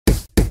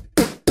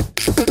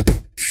Hey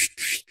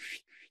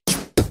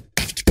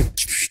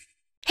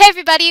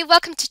everybody,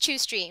 welcome to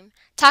Chiustream.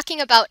 Talking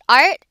about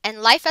art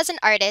and life as an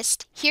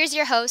artist, here's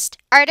your host,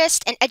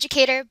 artist and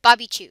educator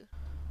Bobby Chiu.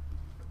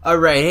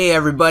 Alright, hey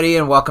everybody,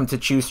 and welcome to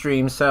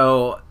Chiustream.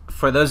 So,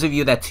 for those of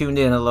you that tuned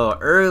in a little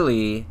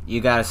early, you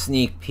got a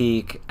sneak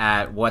peek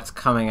at what's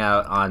coming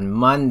out on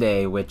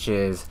Monday, which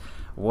is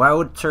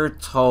Wouter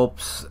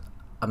Tulp's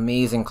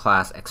amazing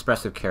class,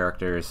 Expressive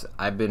Characters.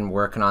 I've been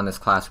working on this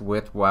class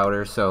with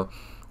Wouter, so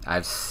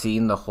I've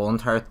seen the whole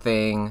entire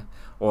thing,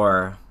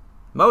 or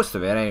most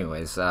of it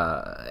anyways,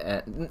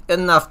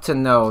 enough to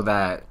know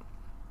that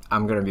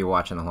I'm going to be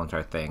watching the whole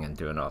entire thing and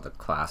doing all the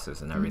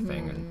classes and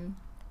everything.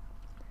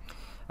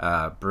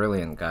 And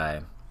brilliant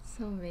guy.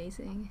 So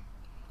amazing.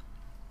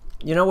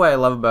 You know what I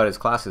love about his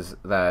class is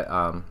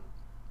that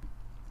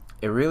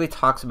it really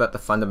talks about the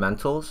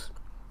fundamentals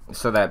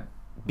so that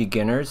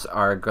beginners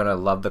are going to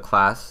love the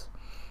class,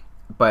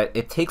 but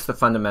it takes the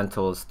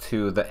fundamentals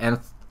to the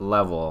nth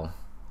level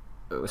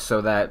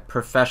so that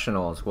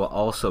professionals will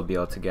also be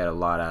able to get a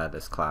lot out of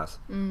this class.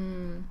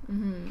 You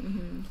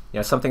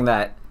know, something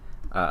that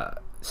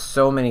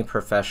so many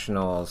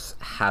professionals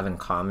have in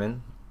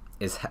common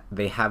is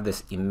they have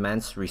this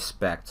immense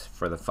respect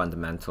for the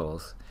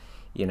fundamentals.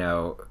 You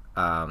know,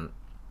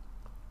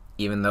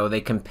 even though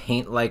they can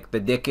paint like the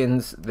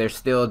Dickens, they're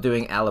still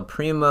doing alla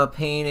prima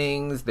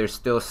paintings. They're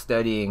still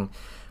studying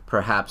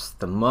perhaps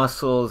the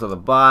muscles of the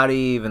body,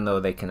 even though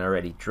they can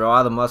already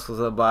draw the muscles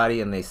of the body,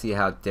 and they see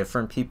how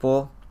different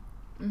people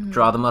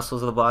draw the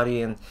muscles of the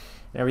body and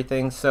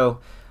everything. So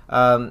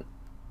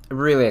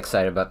really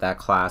excited about that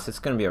class. It's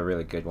going to be a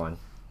really good one.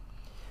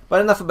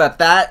 But enough about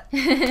that.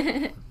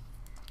 I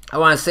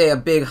want to say a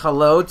big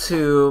hello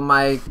to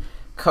my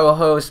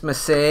co-host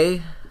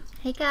Masae.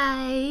 Hey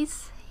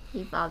guys.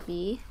 Hey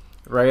Bobby.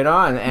 Right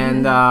on.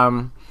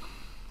 And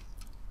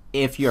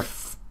if you're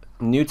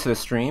new to the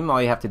stream, all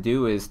you have to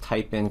do is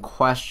type in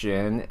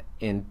question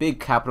in big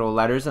capital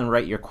letters and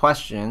write your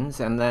questions,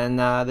 and then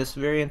this is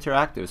very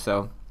interactive,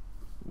 so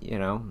you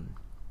know,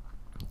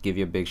 give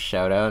you a big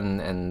shout out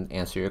and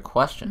answer your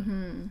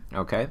question.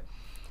 Okay.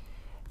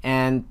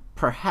 And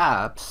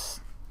perhaps,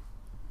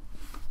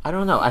 I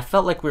don't know, I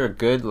felt like we were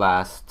good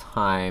last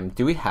time.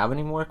 Do we have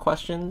any more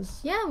questions?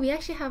 Yeah, we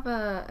actually have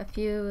a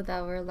few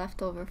that were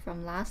left over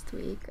from last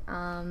week.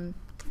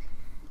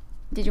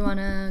 Did you want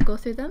to go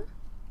through them?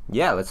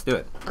 Yeah, let's do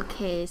it.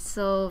 Okay,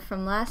 so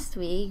from last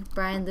week,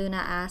 Brian Luna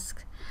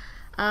asked,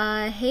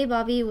 hey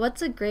Bobby,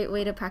 what's a great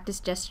way to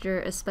practice gesture,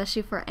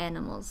 especially for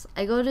animals?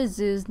 I go to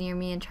zoos near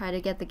me and try to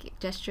get the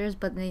gestures,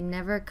 but they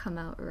never come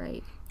out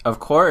right. Of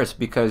course,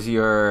 because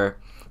the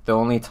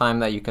only time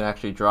that you can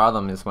actually draw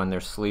them is when they're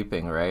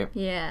sleeping, right?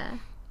 Yeah.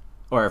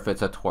 Or if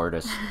it's a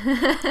tortoise.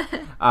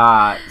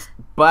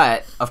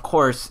 But, of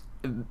course,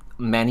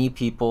 many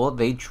people,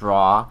 they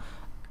draw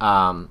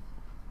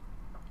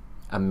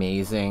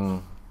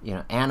amazing, you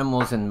know,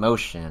 animals in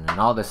motion and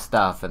all this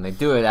stuff, and they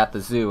do it at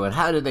the zoo. And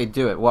how do they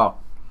do it? Well,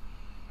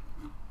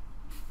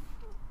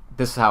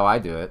 this is how I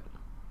do it.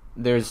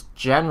 There's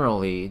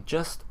generally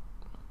just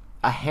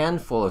a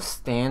handful of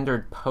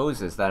standard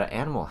poses that an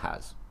animal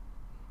has,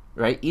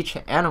 right? Each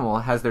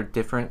animal has their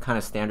different kind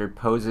of standard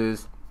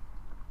poses.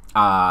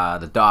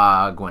 The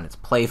dog when it's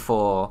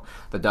playful,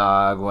 the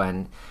dog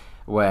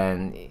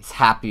when he's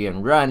happy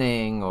and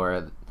running,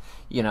 or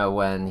you know,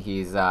 when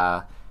he's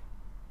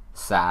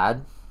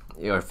sad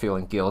or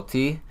feeling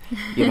guilty.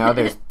 You know,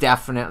 there's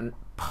definite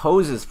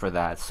poses for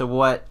that. So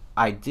what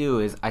I do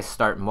is I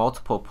start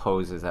multiple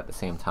poses at the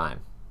same time.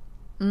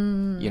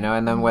 You know,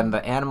 and then when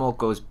the animal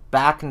goes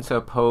back into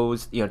a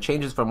pose, you know,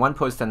 changes from one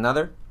pose to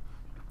another,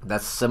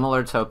 that's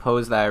similar to a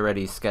pose that I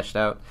already sketched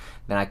out,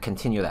 then I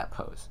continue that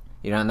pose.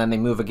 You know, and then they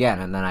move again,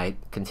 and then I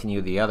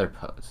continue the other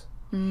pose.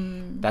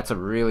 That's a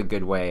really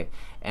good way.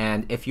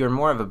 And if you're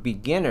more of a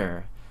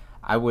beginner,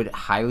 I would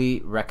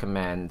highly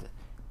recommend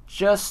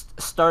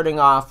just starting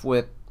off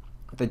with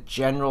the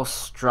general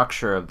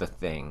structure of the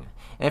thing.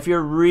 And if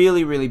you're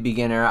really, really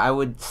beginner, I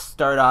would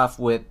start off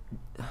with,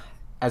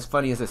 as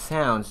funny as it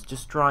sounds,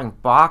 just drawing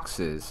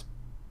boxes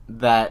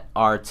that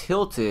are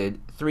tilted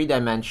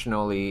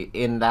three-dimensionally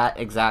in that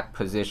exact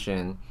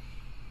position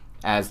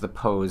as the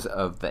pose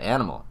of the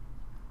animal.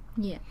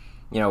 Yeah.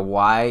 You know,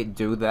 why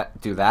do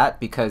that?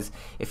 Because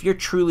if you're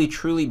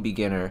truly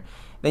beginner,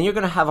 then you're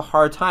going to have a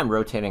hard time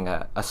rotating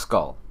a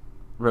skull,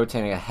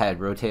 rotating a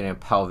head, rotating a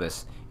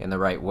pelvis in the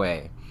right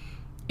way.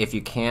 If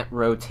you can't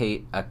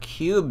rotate a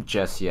cube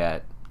just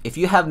yet, if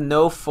you have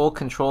no full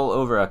control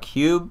over a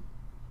cube,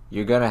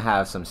 you're going to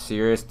have some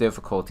serious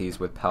difficulties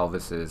with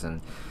pelvises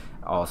and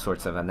all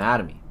sorts of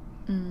anatomy.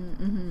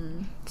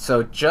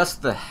 So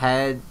just the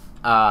head,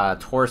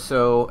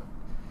 torso,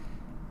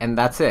 and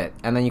that's it.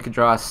 And then you could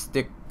draw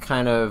stick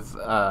kind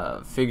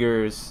of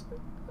figures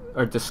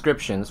or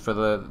descriptions for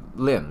the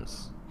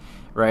limbs,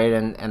 right?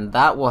 And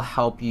that will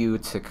help you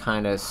to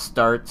kind of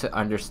start to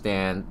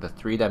understand the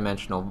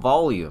three-dimensional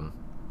volume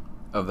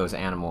of those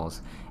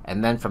animals.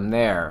 And then from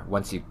there,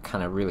 once you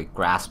kind of really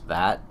grasp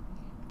that,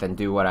 then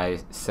do what I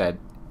said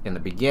in the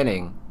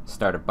beginning,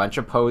 start a bunch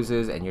of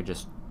poses, and you're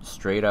just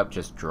straight up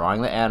just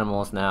drawing the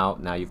animals now.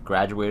 Now you've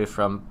graduated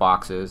from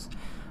boxes.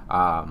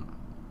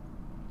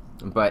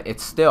 But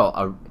it's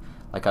still,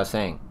 like I was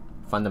saying,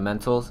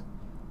 fundamentals,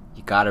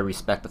 you gotta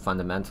respect the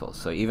fundamentals.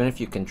 So even if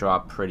you can draw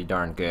pretty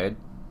darn good,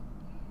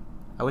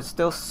 I would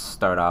still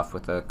start off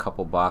with a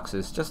couple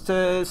boxes just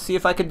to see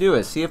if I could do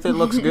it, see if it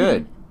looks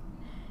good.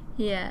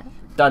 Yeah.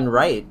 Done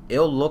right,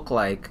 it'll look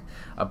like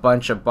a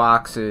bunch of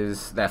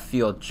boxes that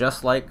feel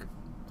just like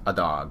a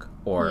dog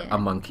or a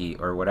monkey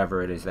or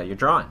whatever it is that you're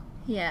drawing.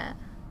 Yeah.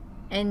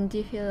 And do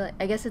you feel like,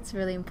 I guess it's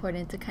really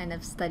important to kind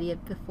of study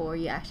it before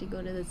you actually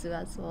go to the zoo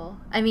as well?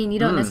 I mean, you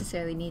don't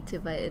necessarily need to,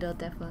 but it'll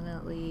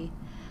definitely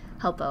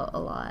help out a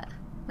lot.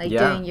 Like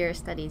doing your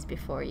studies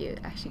before you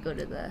actually go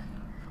to the...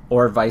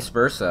 Or vice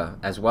versa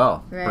as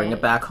well. Right. Bring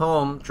it back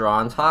home, draw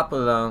on top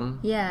of them.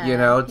 Yeah. You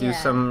know, do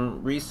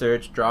some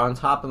research, draw on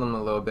top of them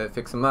a little bit,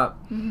 fix them up.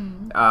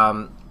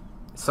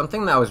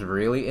 Something that was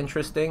really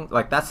interesting,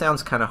 like that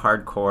sounds kind of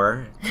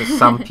hardcore to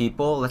some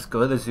people. Let's go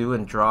to the zoo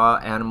and draw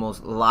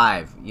animals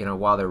live, you know,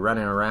 while they're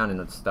running around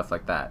and stuff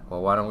like that.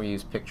 Well, why don't we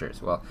use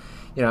pictures? Well,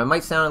 you know, it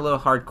might sound a little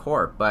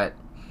hardcore, but,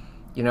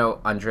 you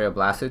know, Andrea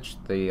Blasic,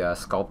 the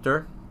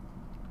sculptor,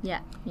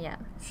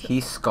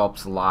 he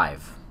sculpts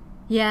live.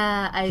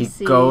 Yeah, I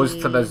see. He goes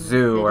to the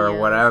zoo or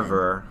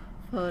whatever.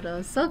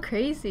 Photos. So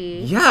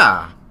crazy.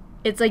 Yeah.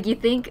 It's like you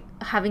think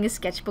having a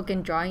sketchbook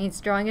and drawing is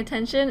drawing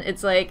attention.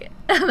 It's like,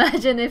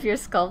 imagine if you're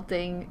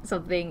sculpting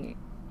something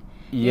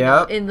you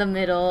know, in the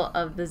middle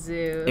of the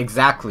zoo.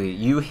 Exactly.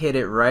 You hit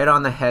it right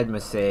on the head,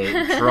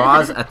 Masae.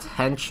 Draws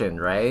attention,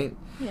 right?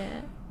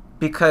 Yeah.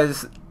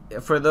 Because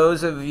for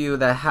those of you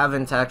that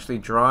haven't actually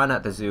drawn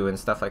at the zoo and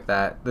stuff like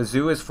that, the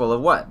zoo is full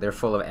of what? They're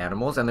full of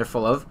animals and they're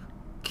full of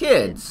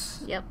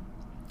kids. Yep.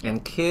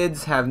 And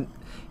kids have,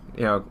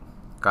 you know,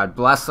 God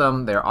bless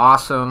them, they're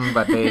awesome,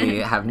 but they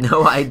have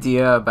no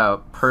idea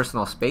about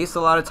personal space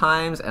a lot of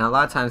times, and a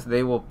lot of times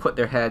they will put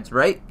their heads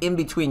right in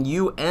between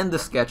you and the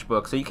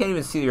sketchbook, so you can't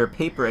even see your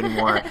paper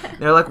anymore.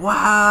 They're like,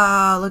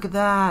 wow, look at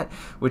that,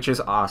 which is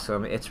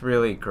awesome. It's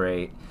really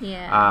great.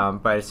 Yeah.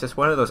 But it's just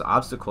one of those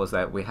obstacles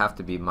that we have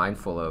to be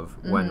mindful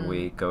of when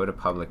we go to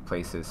public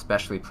places,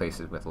 especially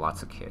places with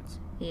lots of kids.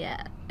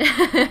 Yeah.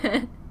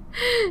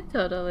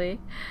 Totally.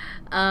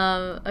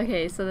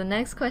 Okay, so the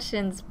next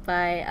question's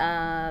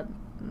by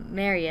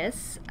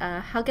Marius.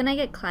 How can I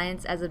get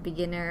clients as a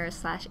beginner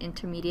 /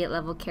 intermediate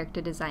level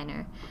character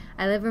designer?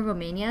 I live in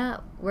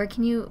Romania. Where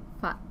you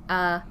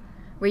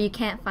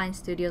can't find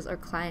studios or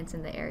clients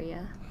in the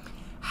area?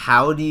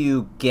 How do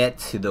you get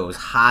to those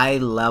high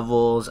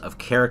levels of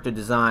character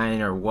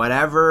design or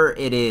whatever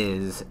it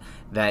is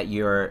that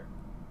you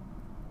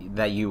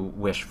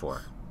wish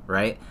for?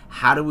 Right?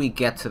 How do we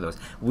get to those?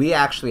 We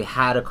actually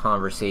had a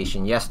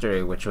conversation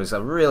yesterday, which was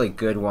a really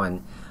good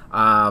one.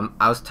 I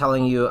was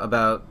telling you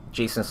about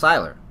Jason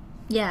Seiler.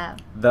 Yeah.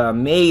 The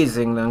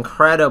amazing, the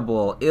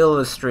incredible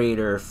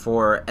illustrator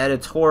for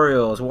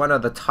editorials, one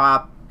of the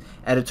top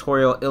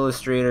editorial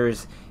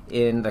illustrators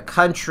in the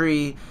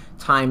country,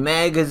 Time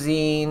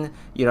Magazine,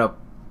 you know,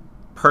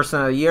 Person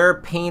of the Year,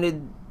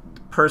 painted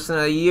Person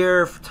of the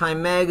Year for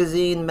Time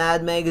Magazine,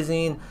 Mad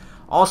Magazine,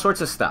 all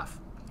sorts of stuff.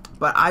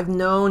 But I've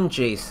known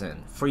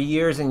Jason for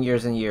years and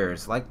years and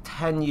years, like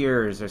 10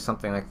 years or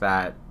something like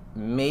that,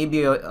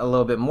 maybe a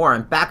little bit more.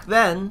 And back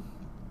then,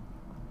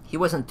 he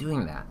wasn't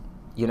doing that,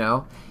 you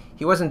know?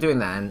 He wasn't doing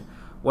that. And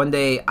one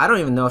day, I don't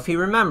even know if he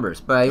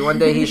remembers, but one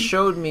day he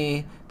showed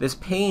me this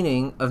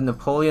painting of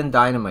Napoleon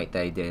Dynamite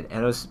that he did,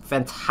 and it was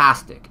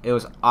fantastic. It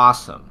was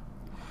awesome.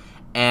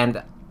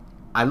 And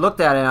I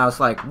looked at it and I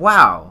was like,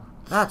 wow,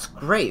 that's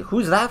great.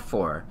 Who's that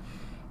for?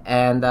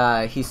 And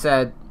he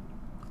said,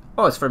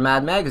 oh, it's for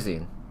Mad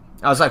Magazine.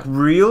 I was like,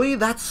 really?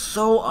 That's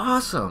so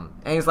awesome.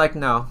 And he's like,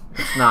 no,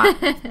 it's not.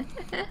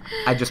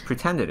 I just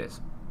pretend it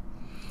is.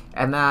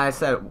 And then I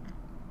said,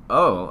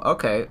 oh,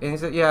 okay. And he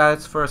said, yeah,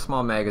 it's for a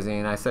small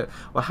magazine. I said,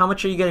 well, how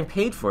much are you getting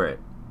paid for it?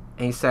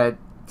 And he said,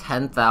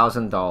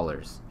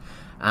 $10,000.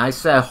 And I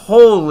said,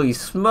 holy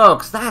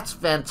smokes, that's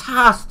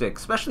fantastic,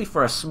 especially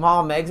for a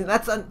small magazine.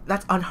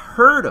 That's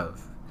unheard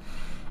of.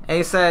 And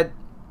he said,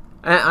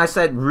 and I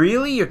said,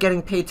 really? You're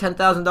getting paid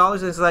 $10,000?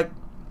 And he's like,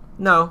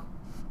 no,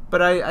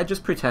 but I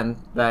just pretend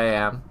that I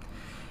am.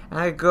 And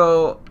I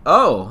go,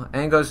 oh.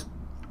 And he goes,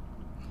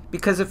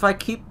 because if I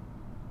keep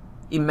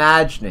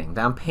imagining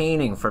that I'm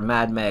painting for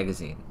Mad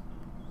Magazine,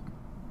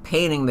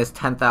 painting this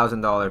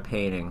 $10,000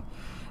 painting,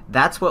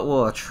 that's what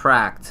will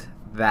attract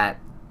that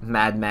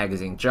Mad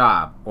Magazine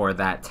job or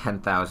that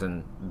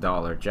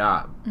 $10,000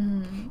 job.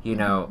 You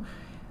know,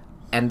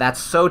 and that's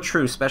so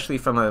true, especially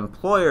from an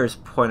employer's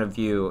point of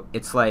view.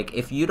 It's like,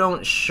 if you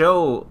don't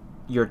show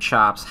your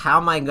chops, how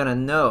am I going to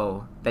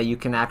know that you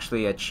can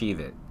actually achieve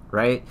it,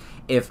 right?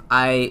 If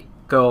I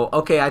go,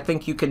 okay, I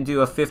think you can do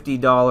a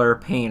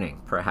 $50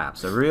 painting,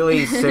 perhaps, a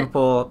really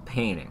simple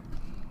painting,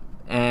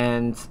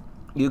 and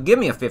you give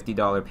me a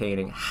 $50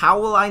 painting,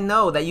 how will I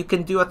know that you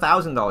can do a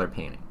 $1,000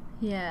 painting?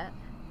 Yeah.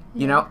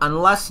 You know,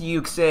 unless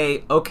you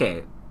say,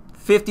 okay,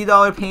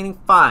 $50 painting,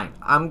 fine.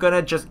 I'm going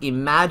to just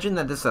imagine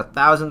that this is a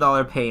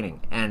 $1,000 painting,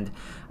 and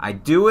I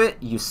do it,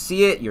 you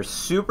see it, you're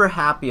super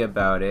happy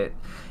about it,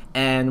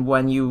 and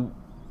when you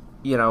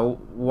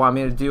want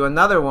me to do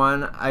another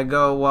one, I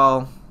go,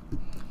 well,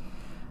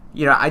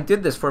 I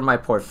did this for my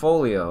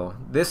portfolio.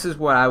 This is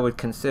what I would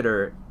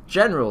consider,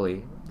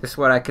 generally, this is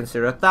what I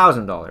consider a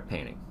 $1,000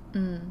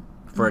 painting,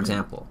 for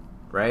example,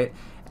 right?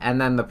 And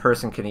then the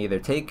person can either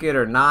take it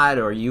or not,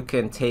 or you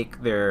can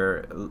take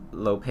their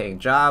low-paying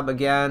job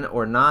again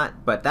or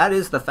not. But that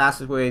is the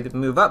fastest way to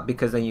move up,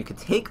 because then you can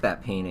take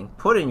that painting,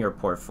 put it in your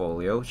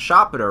portfolio,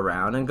 shop it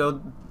around, and go,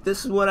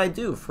 this is what I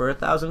do for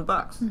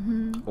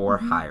 $1,000 or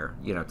higher,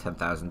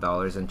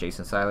 $10,000 in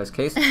Jason Siler's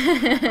case.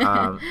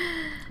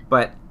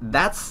 But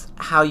that's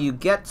how you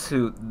get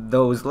to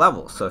those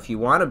levels. So if you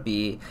want to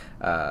be,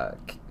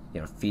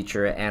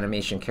 feature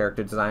animation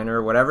character designer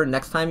or whatever,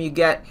 next time you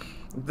get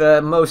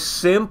the most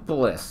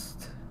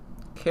simplest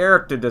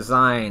character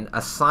design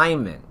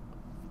assignment,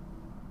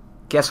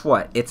 guess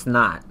what? It's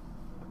not.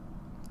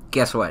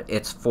 Guess what?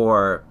 It's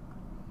for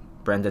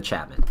Brenda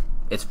Chapman.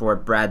 It's for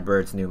Brad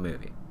Bird's new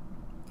movie.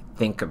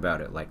 Think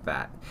about it like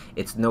that.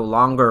 It's no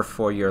longer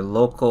for your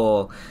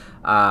local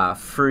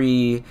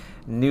free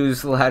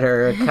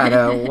newsletter kind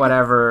of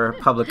whatever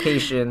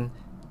publication.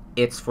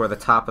 It's for the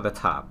top of the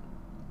top.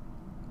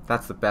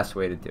 That's the best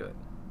way to do it.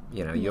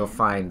 You'll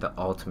find the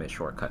ultimate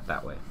shortcut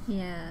that way.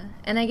 Yeah.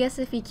 And I guess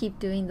if you keep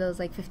doing those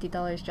like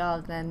 $50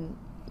 jobs, then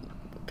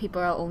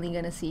people are only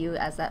going to see you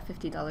as that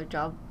 $50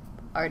 job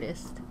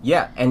artist.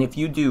 Yeah. And if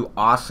you do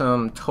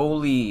awesome,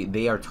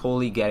 they are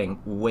totally getting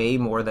way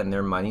more than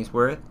their money's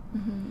worth.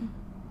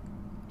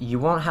 You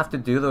won't have to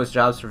do those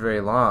jobs for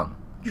very long.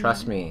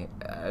 Trust me.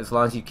 As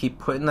long as you keep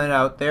putting that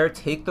out there,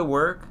 take the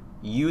work,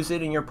 use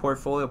it in your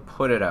portfolio,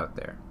 put it out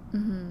there.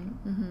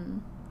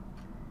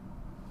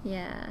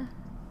 Yeah.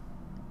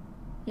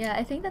 Yeah,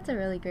 I think that's a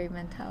really great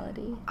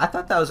mentality. I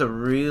thought that was a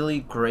really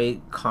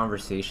great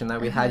conversation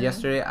that we had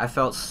yesterday. I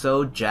felt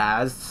so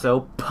jazzed,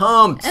 so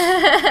pumped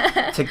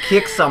to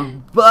kick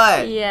some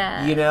butt.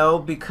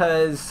 Yeah.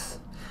 Because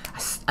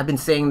I've been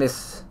saying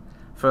this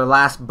for the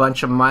last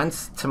bunch of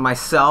months to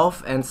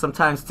myself and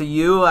sometimes to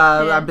you.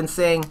 I've been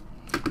saying,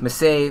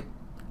 Masae,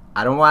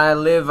 I don't want to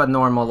live a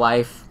normal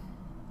life.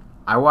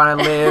 I want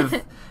to live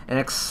an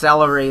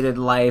accelerated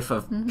life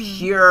of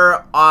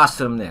pure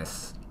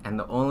awesomeness. And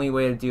the only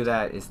way to do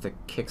that is to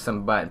kick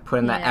some butt, put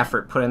in that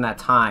effort, put in that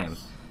time.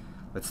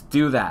 Let's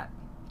do that.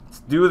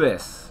 Let's do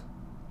this.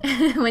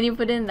 When you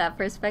put in that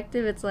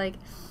perspective, it's like,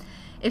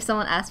 if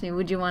someone asked me,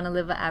 would you want to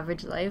live an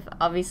average life?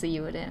 Obviously,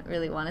 you wouldn't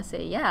really want to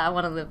say, yeah, I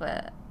want to live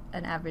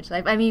an average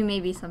life. I mean,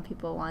 maybe some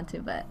people want to,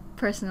 but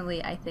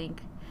personally, I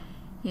think,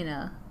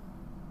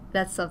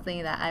 that's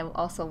something that I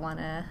also want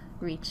to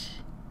reach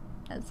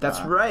as That's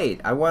well.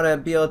 right. I want to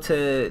be able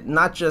to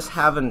not just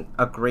have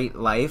a great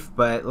life,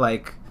 but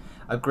like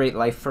a great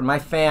life for my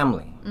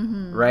family,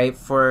 right?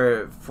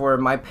 For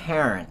my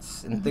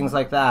parents and things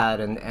like that.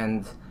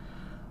 And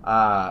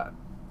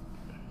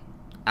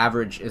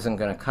average isn't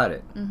going to cut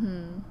it.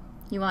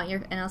 You want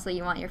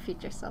your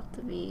future self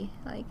to be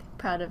like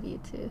proud of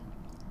you too.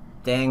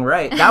 Dang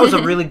right. That was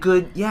a really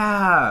good,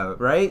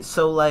 right?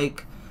 So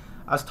like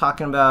I was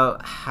talking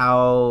about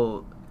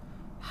how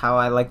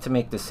I like to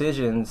make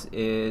decisions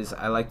is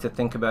I like to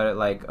think about it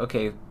like,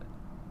 okay,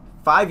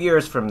 5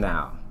 years from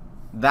now,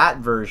 that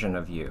version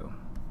of you,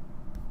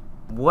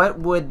 what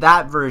would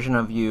that version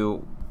of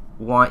you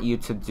want you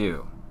to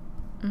do?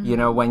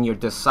 When you're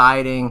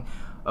deciding,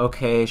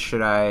 okay,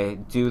 should I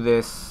do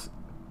this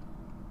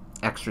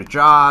extra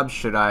job?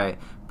 Should I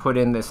put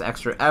in this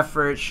extra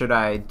effort? Should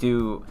I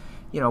do,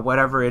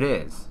 whatever it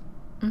is?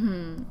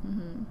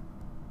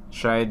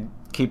 Should I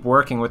keep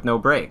working with no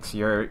breaks?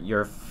 Your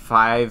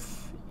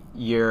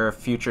 5-year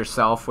future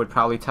self would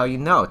probably tell you,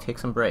 no, take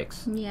some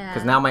breaks. Yeah.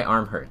 Because now my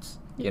arm hurts.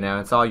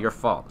 It's all your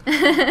fault.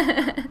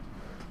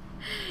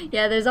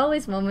 Yeah, there's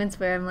always moments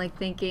where I'm like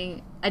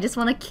thinking, I just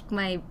want to kick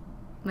my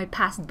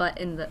past butt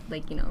in the,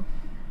 my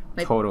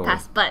Totally.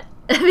 past butt.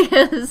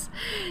 Because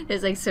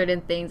there's like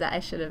certain things that I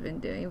should have been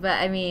doing. But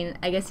I mean,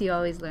 I guess you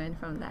always learn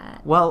from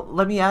that. Well,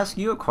 let me ask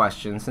you a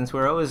question. Since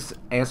we're always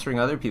answering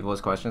other people's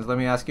questions, let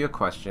me ask you a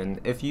question.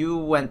 If you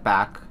went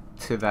back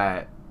to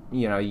that,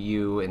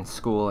 you in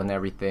school and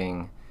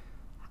everything,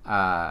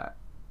 what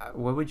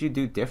would you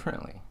do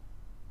differently?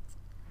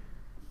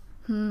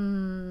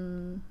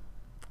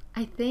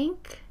 I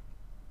think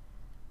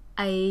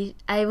I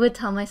would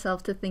tell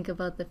myself to think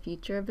about the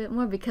future a bit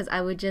more, because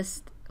I would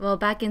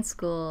back in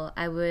school,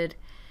 I would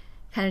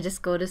kind of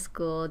just go to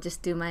school,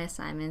 just do my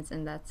assignments,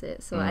 and that's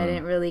it. So I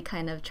didn't really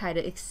kind of try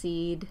to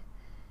exceed,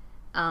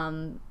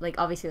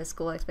 obviously the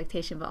school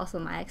expectation, but also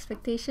my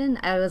expectation.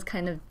 I was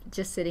kind of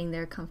just sitting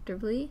there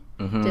comfortably,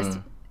 just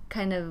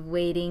kind of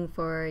waiting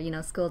for,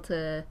 school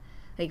to,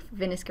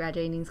 finish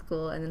graduating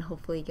school and then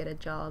hopefully get a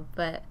job.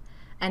 But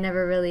I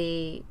never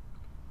really,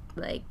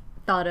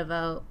 thought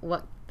about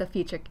what the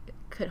future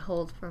could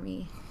hold for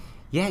me.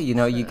 Yeah,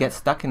 you get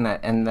stuck in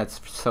that, and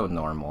that's so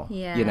normal.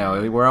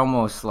 Yeah. We're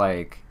almost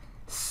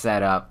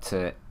set up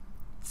to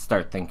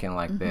start thinking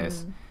like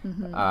this.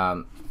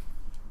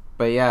 But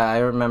But yeah, I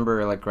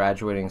remember like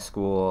graduating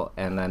school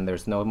and then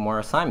there's no more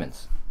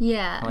assignments.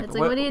 Yeah, Like, it's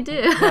like, what do you do?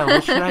 Yeah,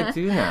 what should I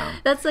do now?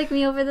 That's like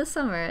me over the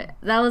summer.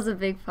 That was a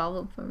big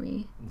problem for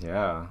me.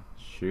 Yeah,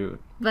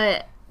 shoot.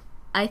 But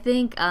I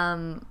think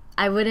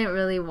I wouldn't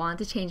really want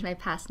to change my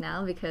past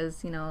now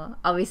because, you know,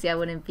 obviously I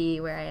wouldn't be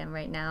where I am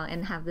right now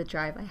and have the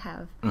drive I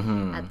have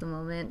at the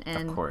moment.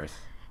 And Of course.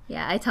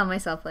 yeah, I tell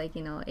myself, like,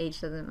 you know,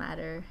 age doesn't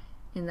matter.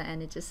 In the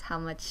end, it's just how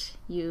much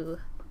you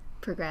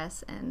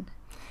progress and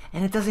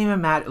it doesn't even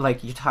matter.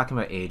 Like, you're talking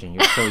about age and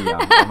you're so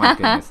young. Oh my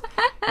goodness.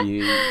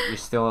 You're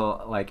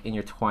still like in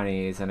your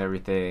 20s and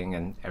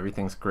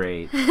everything's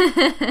great.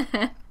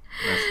 That's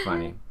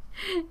funny.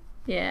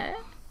 yeah.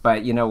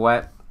 But you know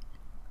what?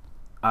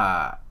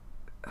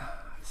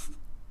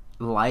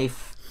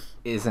 Life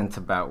isn't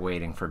about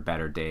waiting for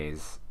better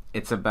days.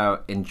 It's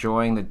about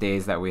enjoying the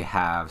days that we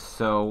have.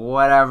 So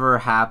whatever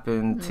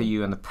happened to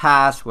you in the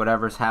past,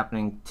 whatever's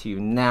happening to you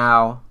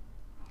now,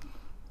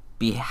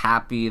 be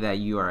happy that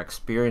you are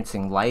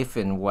experiencing life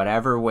in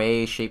whatever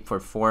way, shape, or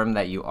form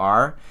that you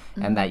are,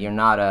 and that you're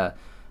not a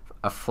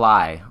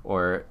fly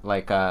or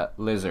like a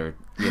lizard,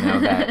 you know,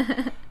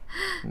 that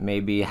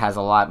maybe has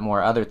a lot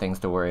more other things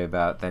to worry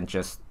about than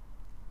just,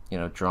 you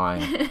know,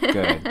 drawing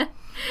good.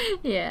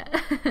 Yeah.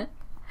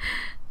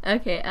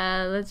 Okay,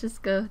 let's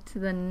just go to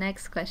the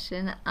next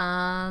question.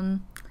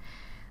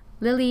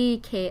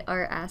 Lily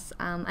KR asks,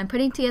 I'm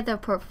putting together a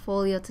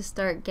portfolio to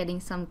start getting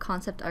some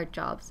concept art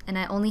jobs, and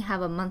I only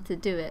have a month to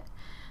do it.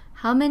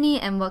 How many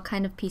and what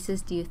kind of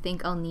pieces do you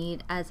think I'll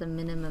need as a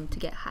minimum to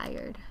get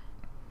hired?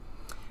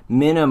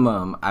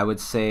 Minimum, I would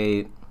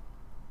say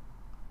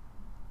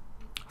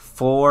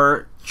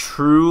 4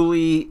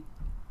 truly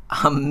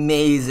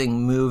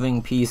amazing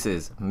moving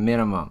pieces,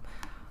 minimum.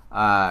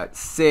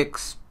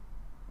 6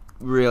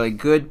 really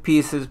good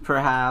pieces,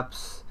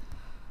 perhaps.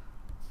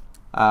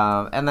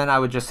 And then I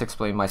would just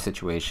explain my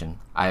situation.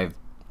 I've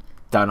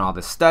done all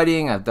this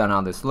studying, I've done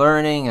all this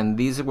learning, and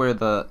these were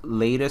the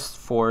latest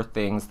 4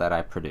 things that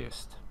I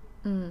produced.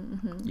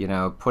 You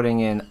know, putting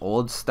in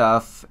old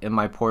stuff in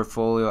my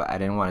portfolio, I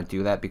didn't want to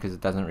do that because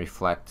it doesn't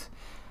reflect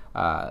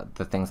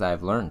the things that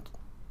I've learned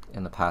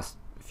in the past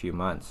few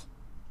months.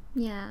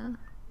 Yeah.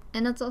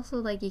 And it's also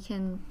like you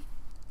can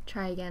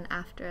try again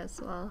after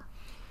as well.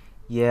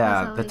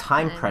 Yeah, the always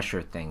time fun.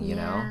 pressure thing, you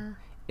know? Yeah.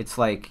 It's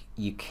like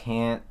you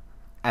can't,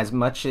 as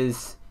much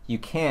as you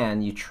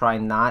can, you try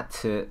not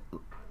to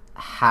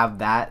have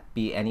that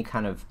be any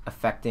kind of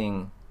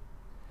affecting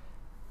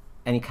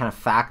any kind of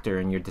factor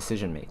in your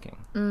decision making.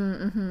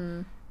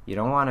 You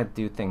don't want to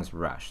do things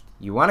rushed.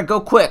 You want to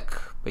go quick,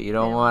 but you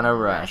don't want to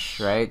rush,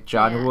 right?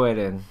 John Yeah.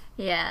 Wooden.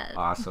 Yeah.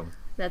 Awesome.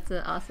 That's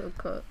an awesome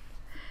quote.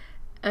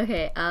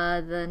 Okay,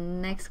 the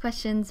next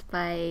question's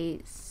by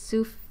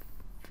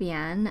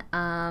Sufyan.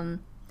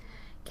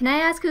 Can I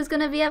ask who's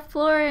gonna be at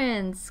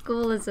Florence?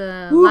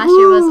 Schoolism. Last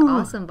year was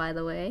awesome, by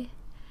the way.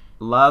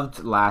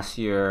 Loved last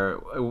year.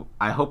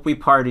 I hope we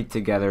partied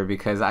together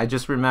because I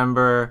just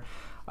remember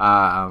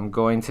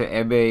going to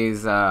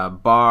Ebe's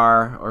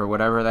bar or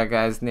whatever that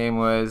guy's name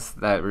was,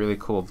 that really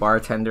cool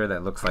bartender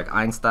that looks like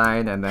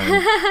Einstein, and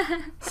then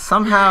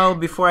somehow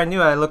before I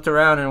knew it, I looked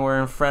around and we're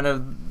in front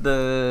of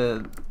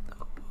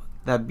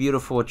that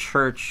beautiful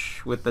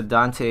church with the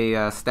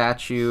Dante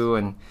statue,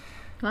 and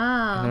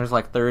Wow. there's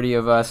like 30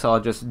 of us all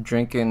just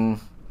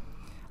drinking.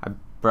 I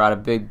brought a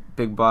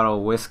big bottle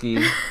of whiskey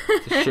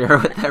to share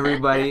with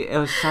everybody. It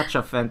was such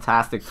a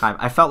fantastic time.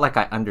 I felt like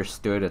I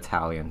understood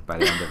Italian by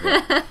the end of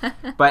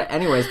it. But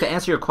anyways, to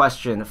answer your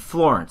question,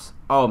 Florence.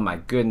 Oh my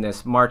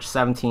goodness. March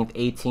 17th,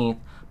 18th.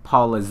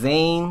 Paula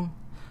Zane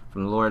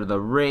from Lord of the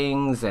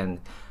Rings and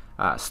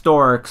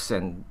Storks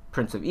and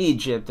Prince of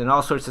Egypt and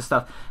all sorts of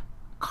stuff.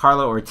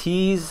 Carla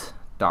Ortiz,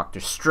 Doctor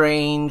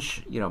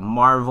Strange, you know,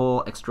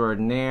 Marvel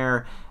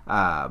Extraordinaire,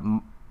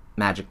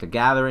 Magic the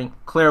Gathering,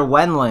 Claire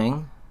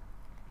Wenling.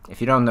 If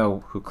you don't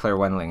know who Claire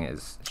Wenling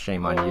is,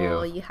 shame on you.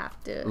 Oh, you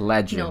have to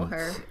Legend, know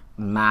her.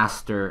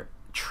 master,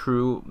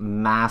 true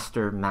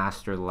master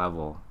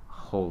level.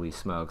 Holy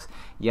smokes.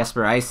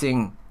 Jesper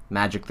Eising,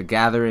 Magic the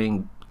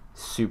Gathering,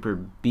 super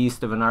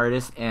beast of an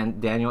artist,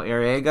 and Daniel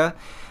Arriaga.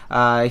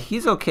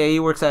 He's okay. He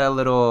works at a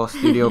little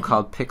studio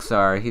called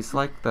Pixar. He's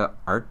like the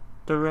art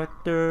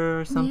director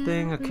or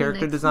something, Yeah, a for the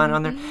character next designer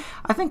on there. movie.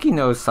 I think he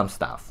knows some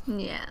stuff.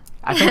 Yeah.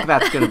 I think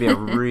that's going to be a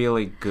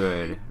really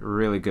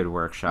good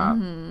workshop.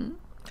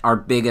 Our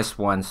biggest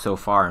one so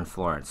far in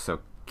Florence.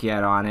 So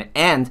get on it.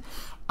 And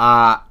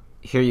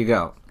here you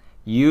go.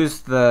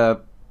 Use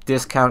the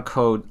discount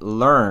code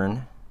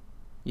LEARN.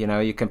 You know,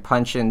 you can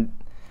punch in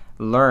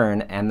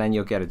LEARN and then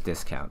you'll get a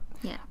discount.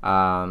 Yeah.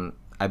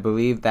 I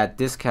believe that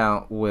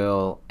discount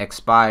will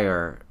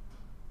expire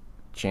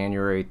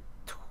January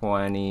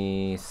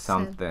 20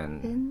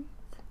 something.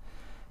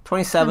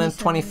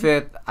 27th,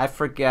 25th, I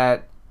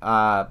forget.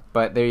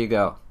 But there you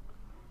go.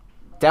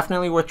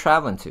 Definitely worth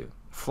traveling to.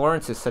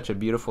 Florence is such a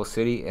beautiful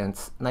city, and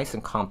it's nice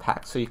and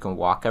compact, so you can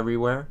walk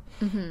everywhere.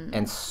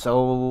 And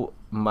so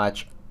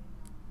much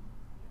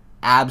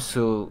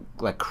absolute,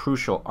 like,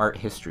 crucial art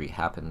history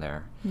happened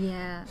there.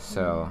 Yeah.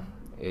 So,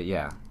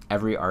 yeah.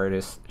 every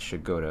artist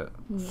should go to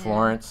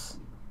Florence,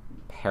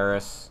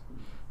 Paris.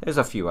 There's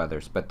a few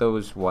others, but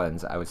those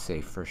ones I would say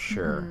for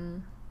sure.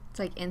 It's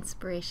like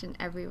inspiration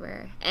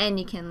everywhere, and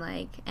you can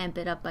like amp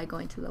it up by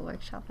going to the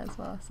workshop as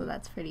well. So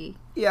that's pretty.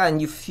 Yeah,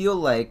 and you feel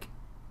like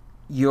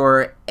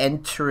you're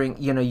entering.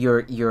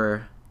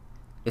 You're.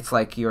 It's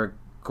like you're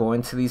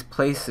going to these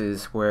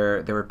places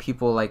where there were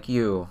people like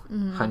you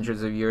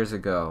hundreds of years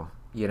ago.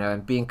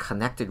 And being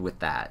connected with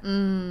that.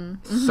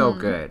 It's so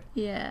good.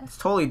 Yeah. It's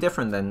totally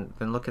different than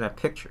looking at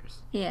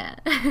pictures. Yeah.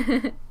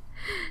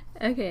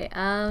 Okay.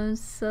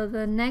 So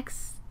the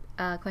next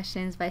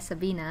question is by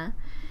Sabina.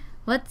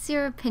 What's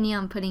your opinion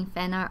on putting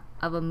fan art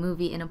of a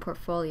movie in a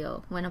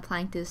portfolio when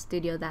applying to the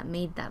studio that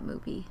made that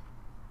movie?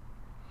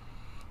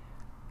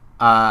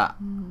 I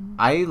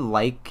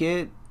like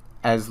it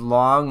as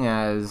long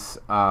as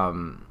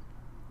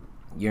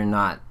you're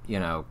not,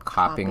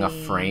 copying a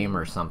frame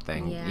or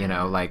something.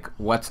 Yeah. Like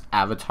what's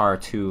Avatar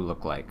 2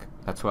 look like?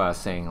 That's what I was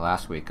saying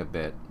last week a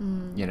bit.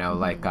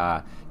 Like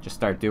just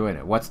start doing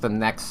it. What's the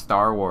next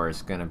Star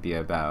Wars gonna be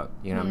about?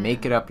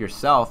 Make it up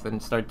yourself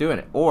and start doing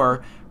it.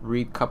 Or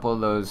read a couple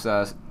of those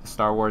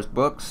Star Wars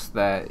books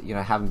that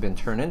haven't been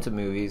turned into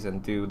movies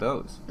and do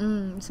those.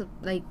 So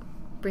like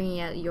bringing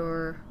out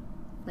your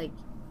like,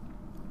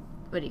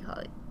 what do you call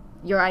it?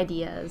 Your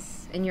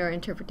ideas and your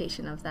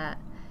interpretation of that.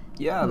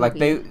 Yeah,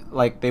 movie.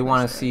 they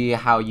want to see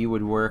how you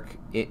would work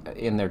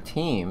in their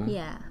team.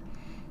 Yeah.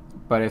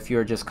 But if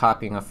you're just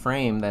copying a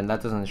frame, then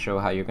that doesn't show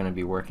how you're going to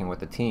be working with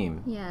the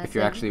team. Yeah. If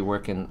you're actually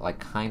working like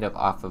kind of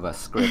off of a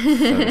script, so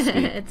to speak.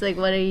 It's like,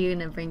 what are you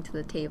gonna bring to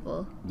the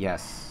table?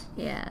 Yes.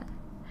 Yeah.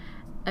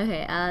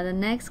 Okay. The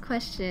next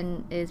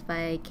question is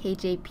by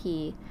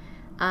KJP.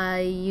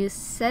 You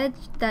said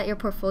that your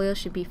portfolio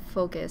should be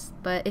focused,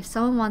 but if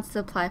someone wants to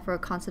apply for a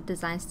concept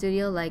design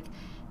studio like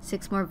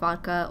Six More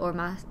Vodka or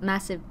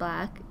Massive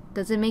Black,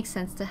 does it make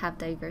sense to have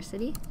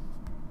diversity?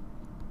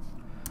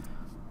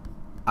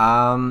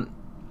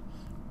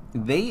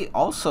 They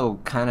also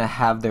kind of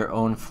have their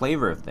own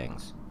flavor of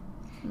things.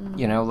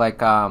 They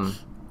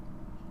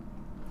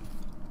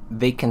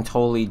can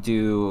totally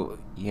do,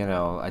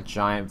 a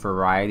giant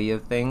variety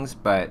of things,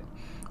 but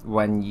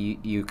when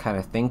you kind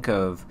of think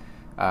of,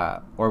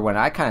 or when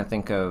I kind of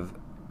think of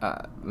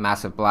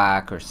Massive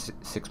Black or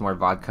Six More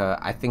Vodka,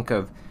 I think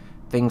of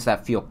things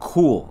that feel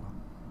cool,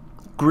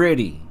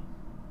 gritty,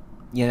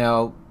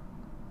 for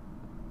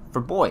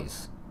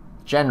boys,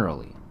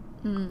 generally,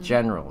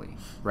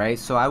 right?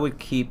 So I would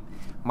keep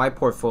my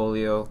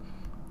portfolio,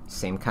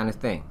 same kind of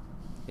thing.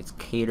 It's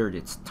catered,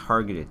 it's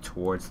targeted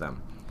towards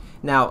them.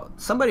 Now,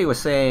 somebody was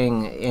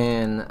saying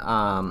in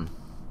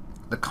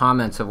the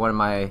comments of one of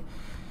my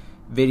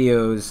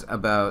videos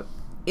about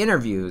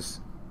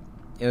interviews,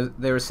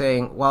 they were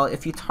saying, well,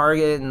 if you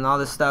target and all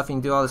this stuff and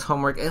you do all this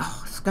homework,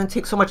 it's going to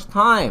take so much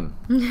time.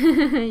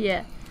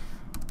 Yeah.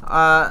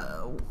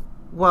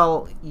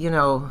 Well,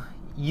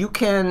 you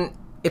can,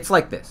 it's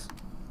like this.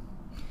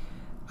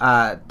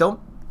 Don't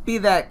be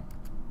that,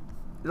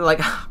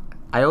 like,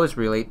 I always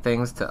relate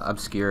things to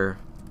obscure,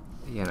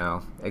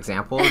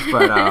 examples,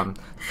 but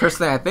first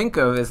thing I think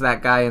of is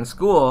that guy in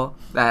school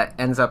that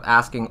ends up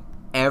asking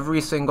every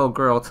single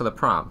girl to the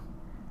prom.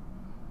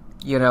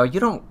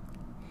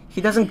 He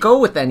doesn't go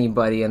with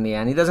anybody in the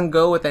end. He doesn't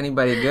go with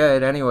anybody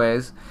good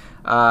anyways,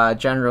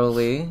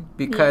 generally,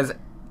 because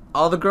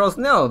all the girls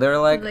know. They're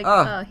like,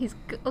 oh, he's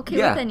okay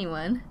with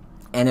anyone.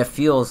 And it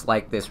feels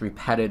like this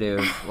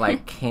repetitive,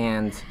 like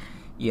canned,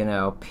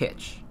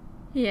 pitch,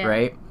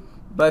 right?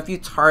 But if you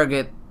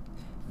target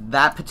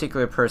that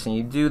particular person,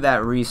 you do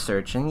that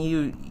research, and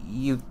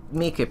you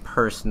make it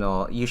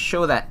personal, you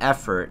show that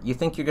effort, you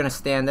think you're going to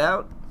stand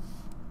out?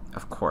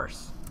 Of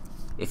course.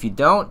 If you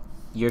don't,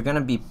 you're going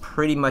to be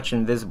pretty much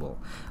invisible.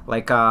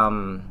 Like,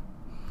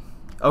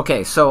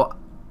 okay, so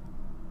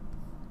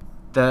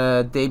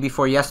the day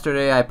before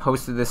yesterday, I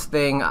posted this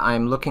thing.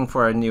 I'm looking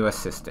for a new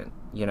assistant.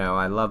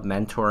 I love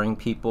mentoring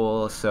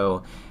people,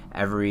 so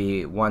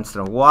every once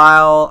in a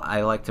while,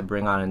 I like to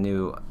bring on a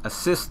new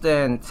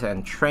assistant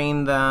and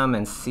train them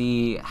and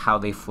see how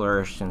they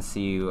flourish and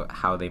see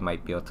how they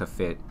might be able to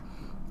fit,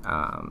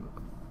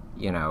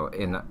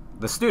 in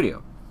the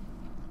studio.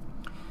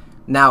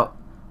 Now,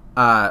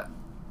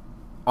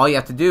 all you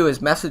have to do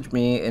is message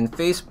me in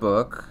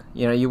Facebook.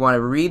 You want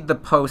to read the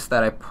post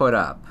that I put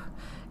up.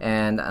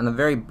 And on the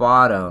very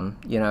bottom,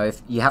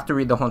 if you have to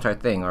read the whole entire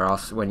thing, or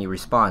else when you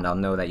respond, I'll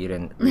know that you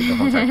didn't read the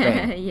whole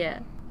entire thing. Yeah.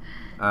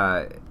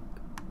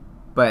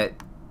 But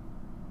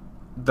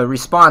the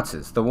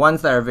responses, the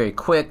ones that are very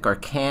quick or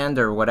canned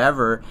or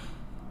whatever,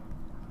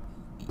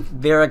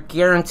 they're a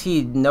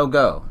guaranteed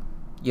no-go.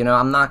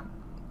 I'm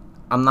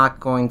not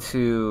going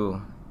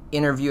to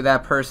interview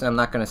that person. I'm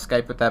not going to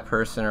Skype with that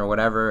person or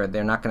whatever.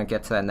 They're not going to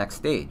get to that next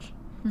stage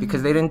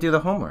because they didn't do the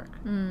homework.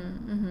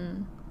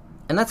 Mm-hmm.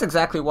 And that's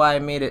exactly why I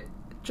made it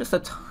just a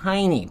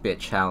tiny bit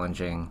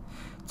challenging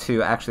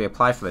to actually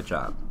apply for the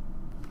job.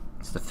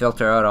 It's to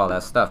filter out all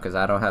that stuff because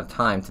I don't have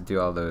time to do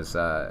all those,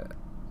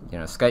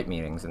 Skype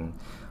meetings and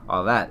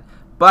all that.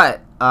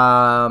 But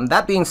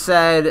that being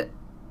said,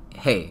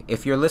 hey,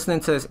 if you're listening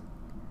to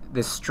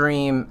this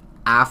stream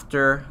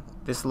after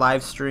this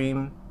live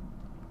stream.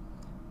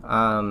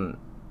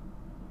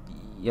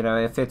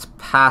 If it's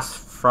past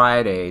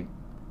Friday,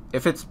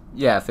 if it's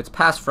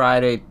past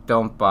Friday,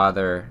 don't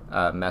bother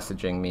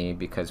messaging me,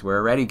 because we're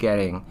already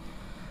getting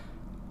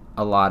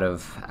a lot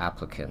of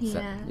applicants.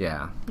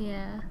 Yeah.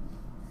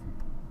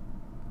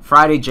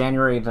 Friday,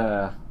 January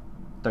the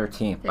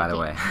 13th, by the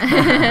way.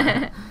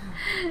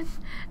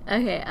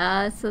 Okay,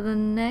 so the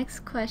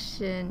next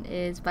question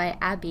is by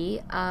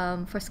Abby.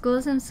 For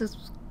Schoolism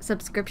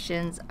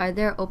subscriptions, are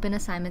there open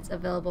assignments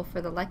available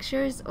for the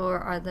lectures, or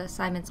are the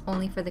assignments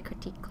only for the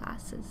critique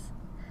classes?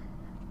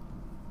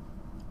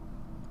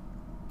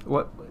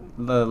 What,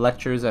 the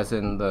lectures as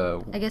in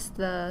the... I guess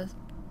the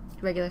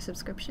regular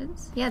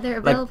subscriptions. Yeah, they're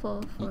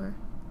available for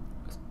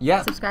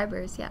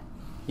subscribers, yeah.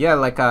 Yeah,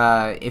 like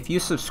if you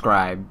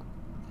subscribe,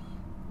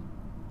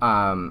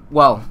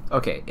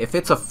 if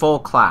it's a full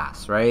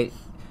class, right?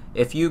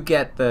 If you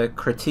get the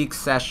critique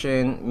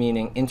session,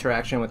 meaning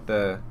interaction with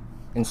the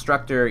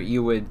instructor,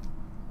 you would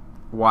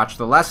watch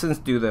the lessons,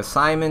 do the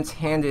assignments,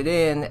 hand it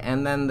in,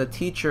 and then the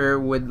teacher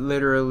would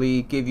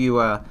literally give you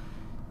a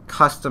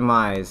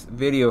customized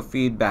video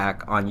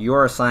feedback on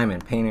your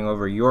assignment, painting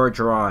over your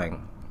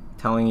drawing,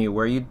 telling you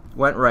where you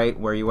went right,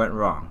 where you went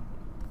wrong.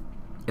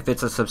 If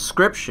it's a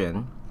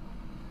subscription,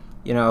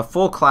 a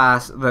full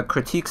class, the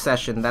critique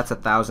session, that's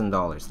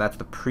 $1,000. That's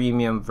the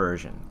premium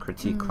version,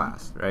 critique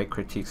class, right?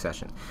 Critique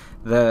session.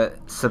 The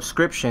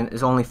subscription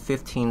is only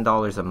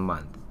 $15 a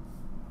month.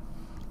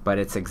 But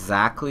it's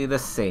exactly the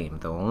same.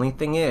 The only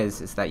thing is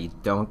that you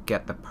don't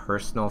get the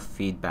personal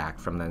feedback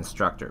from the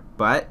instructor,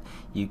 but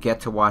you get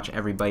to watch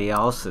everybody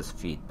else's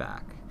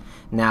feedback.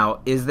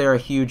 Now, is there a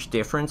huge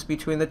difference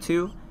between the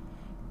two?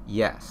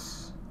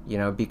 Yes.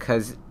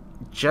 Because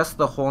just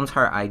the whole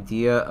entire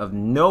idea of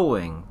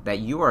knowing that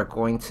you are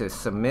going to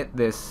submit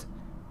this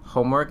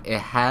homework, it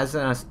has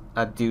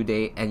a due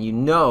date, and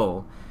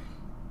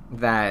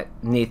that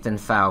Nathan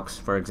Fowkes,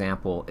 for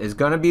example, is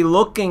going to be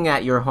looking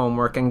at your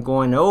homework and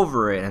going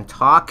over it and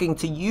talking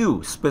to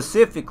you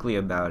specifically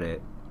about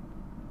it.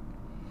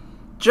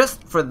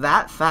 Just for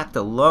that fact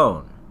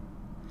alone,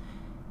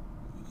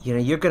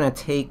 you're going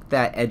to take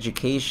that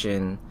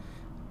education,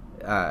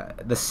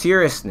 the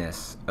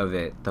seriousness of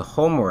it, the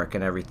homework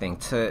and everything,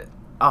 to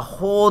a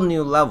whole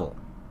new level.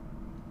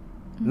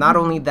 Not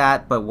only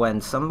that, but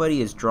when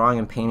somebody is drawing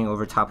and painting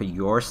over top of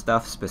your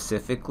stuff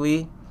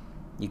specifically,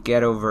 you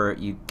get over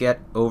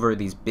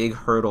these big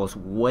hurdles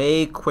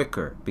way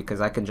quicker,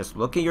 because I can just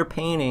look at your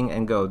painting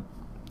and go,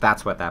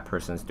 that's what that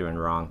person's doing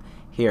wrong.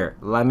 Here,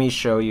 let me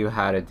show you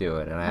how to do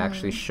it. And I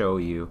actually show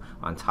you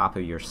on top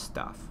of your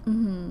stuff.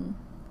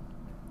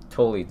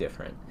 Totally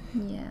different.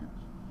 Yeah.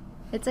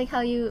 It's like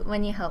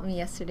when you helped me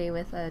yesterday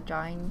with a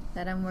drawing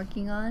that I'm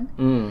working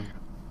on.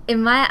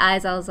 In my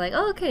eyes, I was like,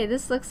 oh, okay,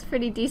 this looks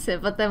pretty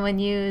decent. But then when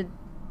you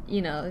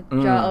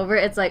draw over,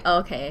 it's like, oh,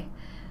 okay,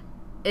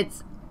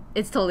 it's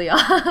totally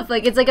off.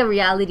 Like, it's like a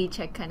reality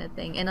check kind of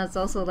thing. And it's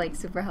also like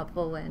super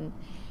helpful when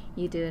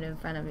you do it in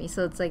front of me.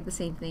 So it's like the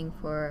same thing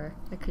for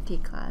a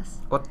critique class.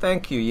 Well,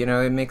 thank you.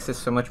 It makes it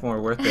so much more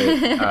worth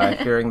it.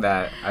 Hearing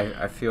that,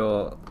 I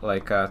feel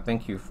like,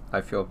 thank you.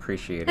 I feel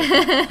appreciated.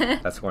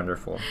 That's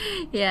wonderful.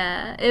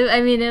 Yeah.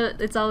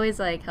 It's always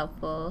like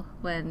helpful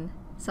when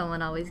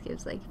someone always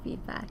gives like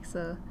feedback.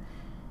 So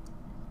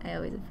I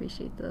always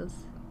appreciate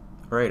those.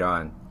 Right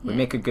on. We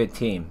make a good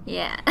team.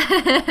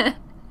 Yeah.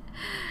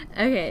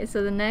 Okay,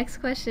 so the next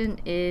question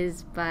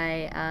is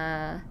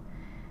by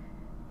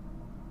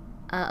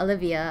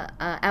Olivia.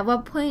 At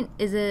what point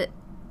is it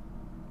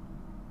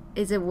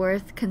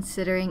worth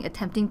considering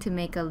attempting to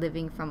make a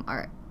living from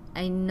art?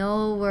 I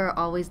know we're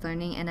always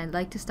learning, and I'd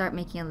like to start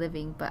making a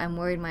living, but I'm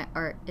worried my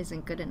art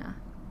isn't good enough.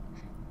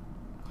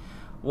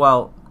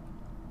 Well,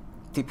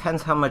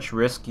 depends how much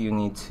risk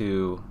you're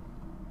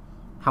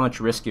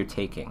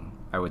taking,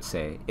 I would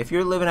say. If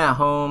you're living at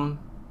home,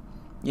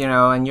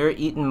 and you're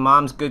eating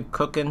mom's good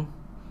cooking,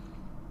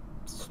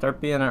 start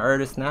being an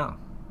artist now.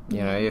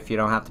 If you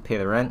don't have to pay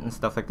the rent and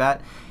stuff like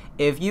that.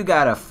 If you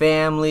got a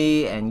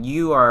family and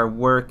you are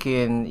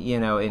working,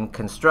 in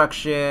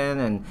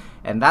construction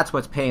and that's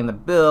what's paying the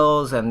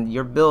bills, and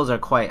your bills are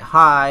quite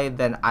high,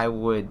 then I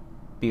would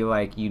be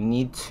like, you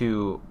need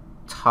to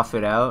tough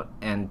it out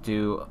and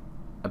do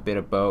a bit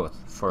of both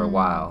for a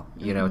while.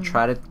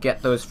 Try to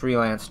get those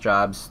freelance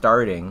jobs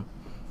starting,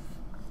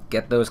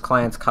 get those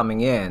clients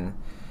coming in,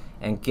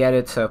 and get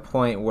it to a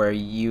point where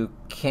you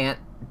can't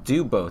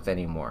do both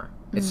anymore.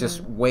 It's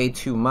just way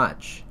too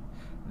much.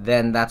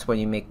 Then that's when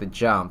you make the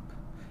jump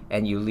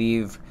and you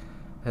leave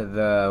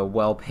the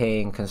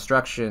well-paying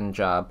construction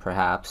job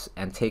perhaps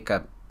and take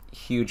a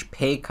huge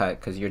pay cut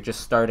because you're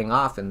just starting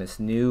off in this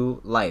new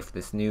life,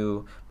 this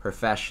new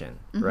profession,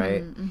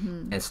 right?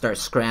 And start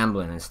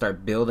scrambling and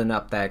start building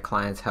up that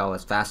clientele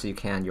as fast as you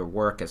can, your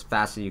work as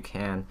fast as you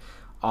can,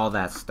 all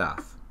that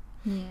stuff.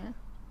 Yeah.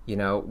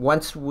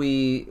 Once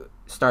we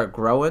start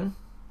growing,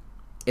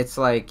 it's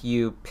like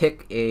you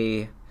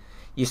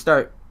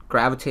start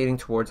gravitating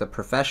towards a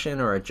profession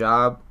or a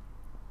job.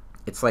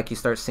 It's like you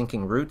start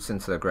sinking roots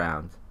into the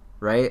ground.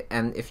 right?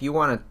 And if you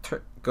want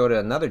to go to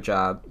another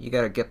job, you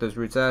got to get those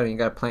roots out and you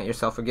got to plant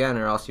yourself again,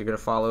 or else you're going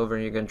to fall over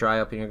and you're going to dry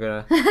up and you're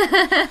going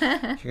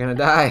to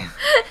die.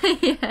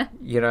 Yeah.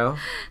 You know?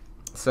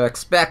 So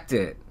expect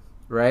it,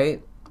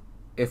 right?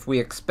 If we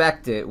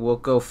expect it, we'll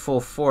go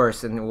full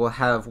force and we'll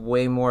have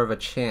way more of a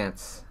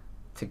chance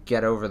to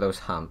get over those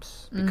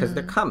humps because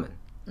they're coming.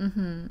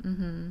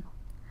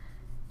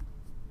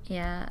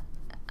 Yeah.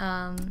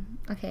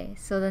 Okay,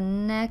 so the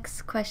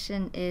next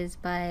question is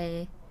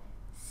by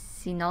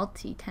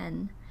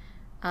Sinalti10.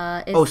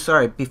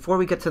 Sorry. Before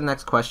we get to the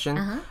next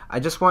question, I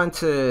just wanted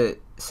to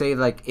say,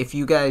 like, if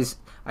you guys,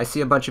 I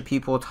see a bunch of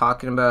people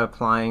talking about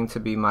applying to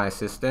be my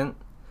assistant.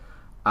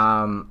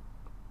 I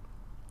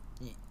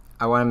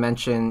want to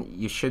mention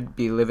you should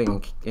be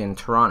living in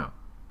Toronto,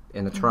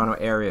 in the Toronto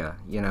area.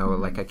 You know,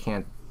 like I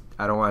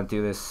don't want to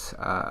do this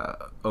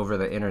over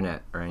the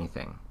internet or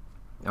anything.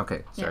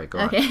 Okay, sorry, go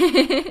on.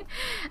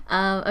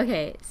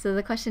 Okay, so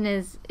the question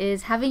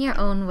is having your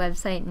own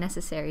website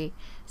necessary?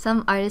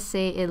 Some artists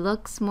say it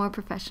looks more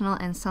professional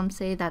and some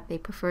say that they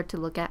prefer to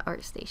look at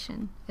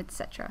ArtStation,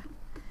 etc.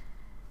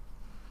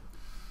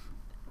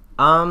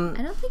 I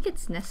don't think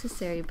it's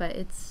necessary, but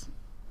it's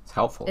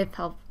helpful. It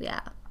helps,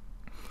 yeah.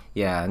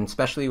 Yeah, and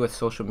especially with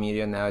social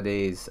media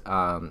nowadays,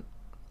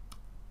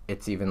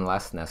 it's even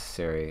less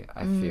necessary,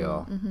 I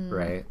feel,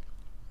 right?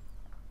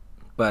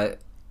 But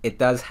it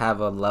does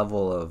have a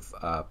level of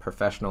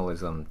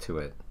professionalism to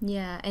it.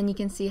 Yeah, and you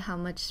can see how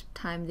much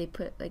time they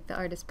put, like the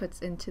artist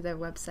puts into their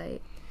website.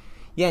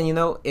 Yeah, and you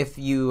know, if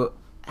you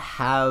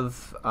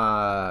have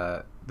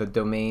the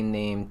domain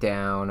name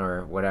down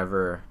or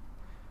whatever,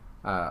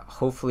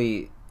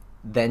 hopefully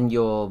then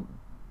you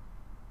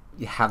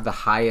have the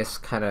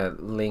highest kind of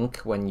link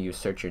when you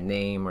search your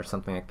name or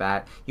something like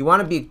that. You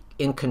want to be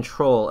in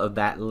control of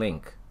that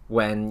link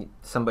when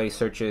somebody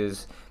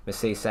searches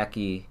Masae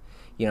Seki.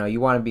 You know, you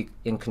want to be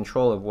in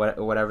control of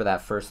whatever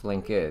that first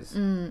link is.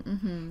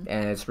 And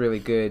it's really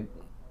good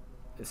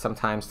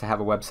sometimes to have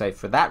a website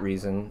for that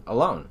reason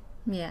alone.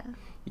 Yeah.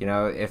 You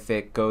know, if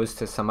it goes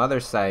to some other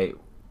site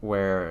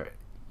where,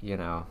 you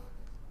know,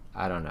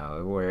 I don't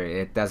know, where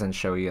it doesn't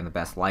show you in the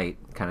best light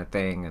kind of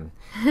thing,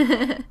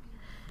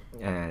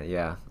 and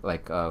yeah,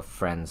 like a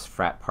friend's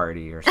frat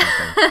party or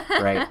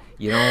something, right?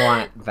 You don't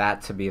want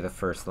that to be the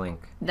first link.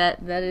 That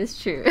is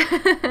true.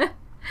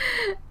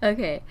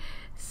 Okay.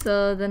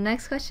 So the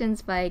next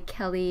question's by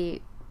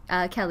Kelly.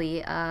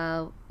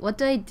 What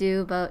do I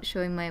do about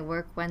showing my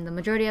work when the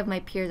majority of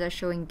my peers are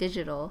showing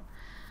digital?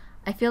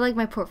 I feel like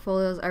my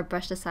portfolios are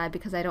brushed aside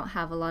because I don't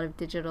have a lot of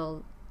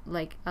digital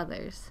like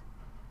others.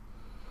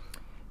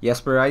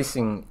 Jesper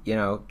Ising, you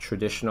know,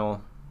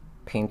 traditional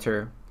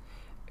painter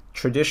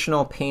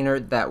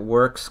that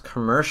works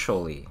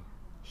commercially.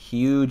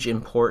 Huge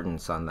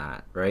importance on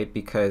that, right?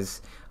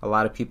 Because a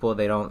lot of people,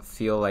 they don't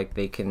feel like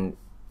they can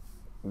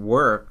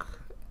work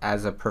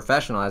as a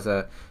professional, as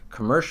a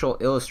commercial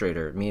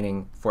illustrator,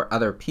 meaning for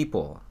other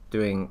people,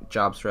 doing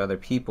jobs for other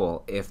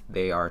people if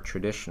they are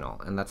traditional.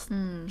 And that's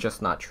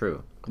just not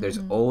true. There's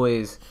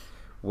always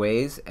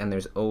ways, and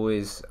there's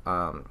always,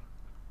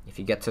 if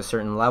you get to a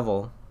certain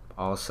level,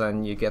 all of a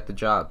sudden you get the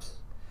jobs.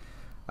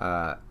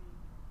 But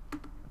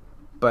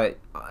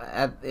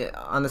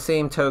on the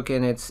same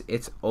token,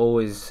 it's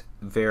always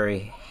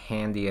very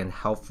handy and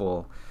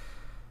helpful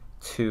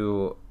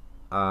to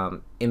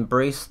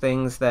embrace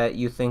things that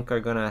you think are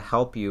going to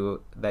help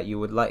you, that you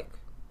would like.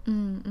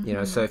 You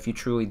know, so if you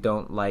truly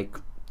don't like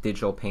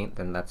digital paint,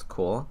 then that's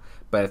cool.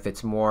 But if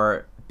it's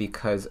more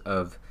because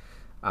of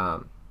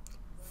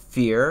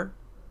fear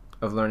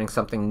of learning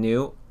something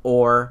new,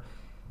 or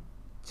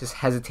just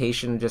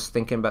hesitation, just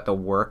thinking about the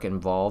work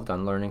involved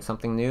on learning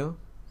something new,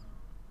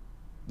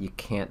 you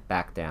can't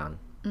back down.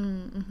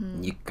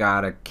 You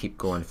gotta keep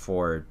going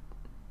forward.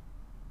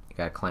 You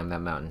gotta climb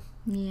that mountain.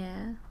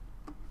 Yeah.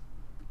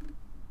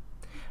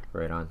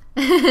 Right on.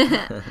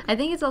 I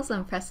think it's also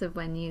impressive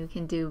when you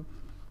can do,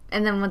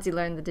 and then once you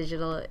learn the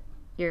digital,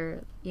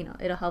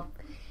 it'll help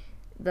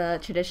the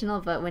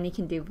traditional, but when you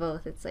can do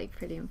both, it's like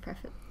pretty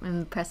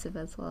impressive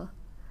as well.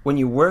 When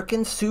you're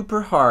working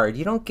super hard,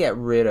 you don't get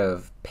rid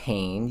of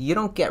pain. You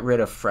don't get rid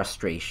of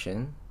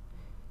frustration.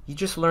 You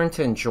just learn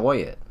to enjoy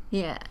it.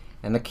 Yeah.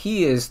 And the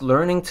key is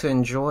learning to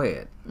enjoy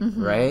it,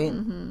 right?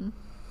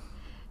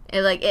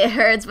 It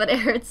hurts, but it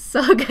hurts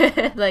so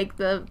good. Like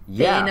the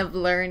pain of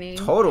learning.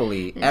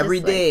 Totally. Every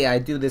day I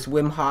do this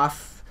Wim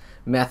Hof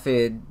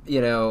method,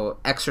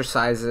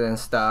 exercises and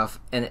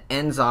stuff, and it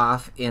ends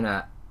off in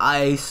a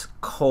ice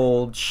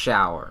cold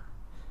shower.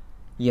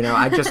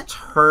 I just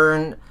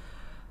turn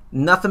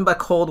nothing but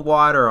cold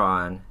water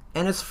on,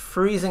 and it's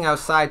freezing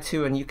outside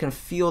too, and you can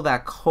feel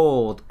that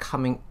cold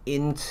coming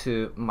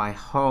into my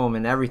home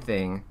and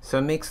everything. So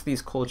it makes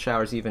these cold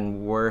showers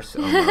even worse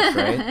almost,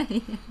 right?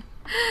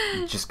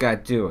 You just gotta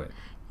do it.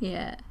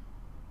 Yeah.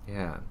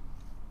 Yeah.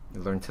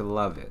 You learn to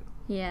love it.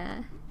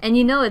 Yeah. And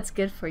it's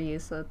good for you,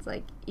 so it's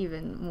like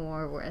even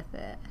more worth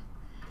it.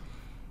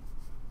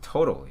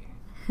 Totally.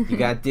 You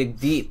gotta dig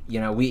deep.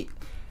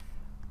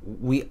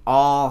 We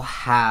all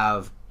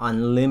have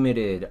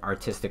unlimited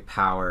artistic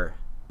power,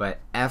 but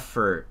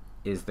effort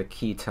is the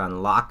key to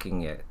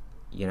unlocking it,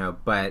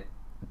 but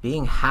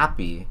being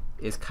happy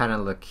is kind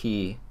of the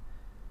key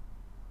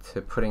to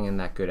putting in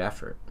that good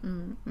effort.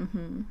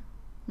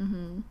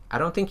 I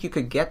don't think you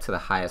could get to the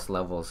highest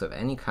levels of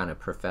any kind of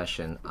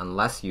profession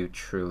unless you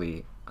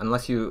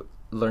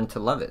learn to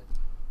love it.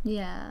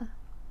 Yeah,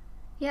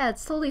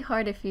 it's totally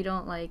hard if you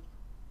don't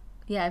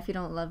if you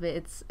don't love it.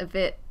 It's a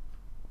bit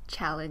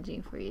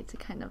challenging for you to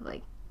kind of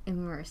like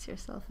immerse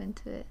yourself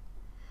into it.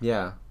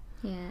 Yeah.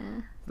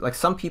 Like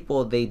some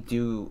people, they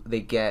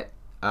get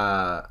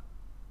a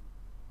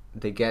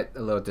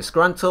little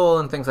disgruntled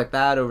and things like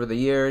that over the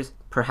years,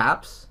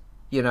 perhaps,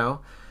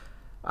 but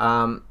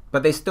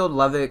they still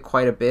love it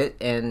quite a bit.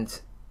 And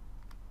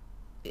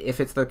if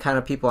it's the kind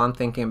of people I'm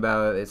thinking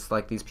about, it's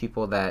like these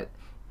people that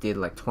did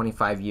like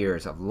 25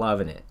 years of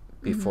loving it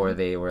before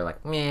they were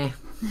like, meh,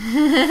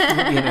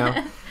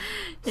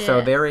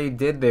 So they already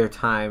did their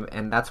time,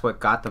 and that's what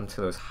got them to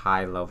those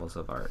high levels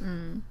of art.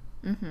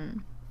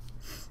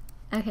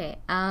 Okay,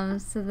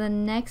 so the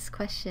next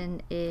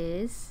question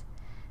is,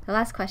 the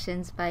last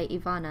question's by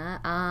Ivana.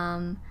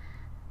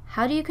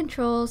 How do you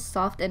control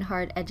soft and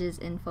hard edges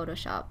in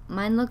Photoshop?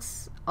 Mine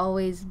looks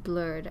always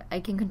blurred.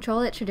 I can control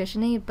it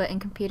traditionally, but in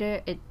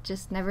computer, it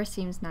just never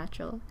seems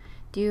natural.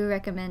 Do you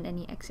recommend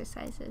any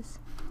exercises?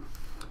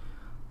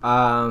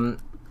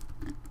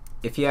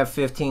 If you have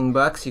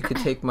 $15, you could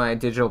take my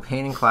digital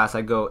painting class.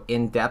 I go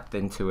in depth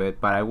into it,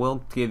 but I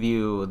will give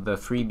you the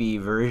freebie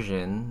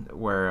version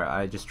where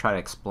I just try to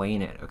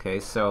explain it.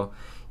 Okay, so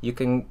you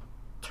can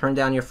turn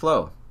down your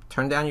flow.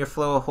 Turn down your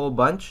flow a whole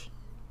bunch,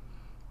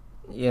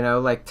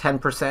 like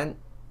 10%,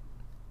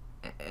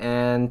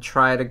 and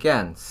try it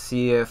again.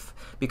 See if,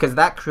 because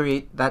that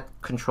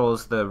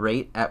controls the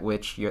rate at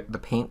which the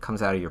paint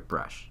comes out of your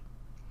brush,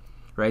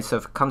 right? So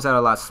if it comes out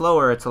a lot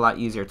slower, it's a lot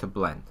easier to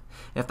blend.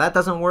 If that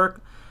doesn't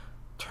work,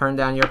 turn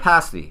down your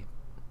opacity.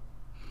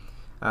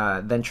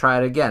 Then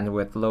try it again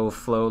with low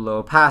flow, low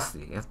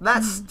opacity. If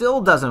that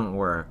still doesn't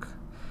work,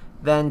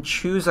 then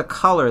choose a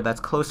color that's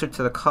closer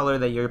to the color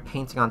that you're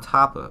painting on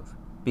top of,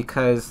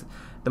 because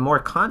the more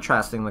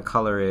contrasting the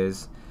color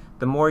is,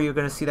 the more you're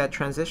going to see that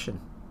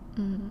transition.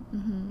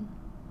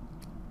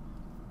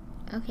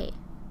 Okay,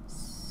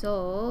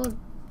 so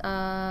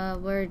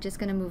we're just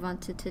going to move on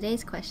to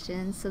today's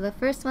questions. So the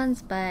first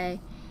one's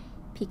by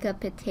Pika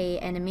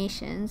Pete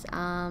Animations.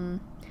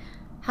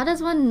 How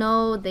does one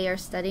know they are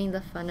studying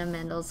the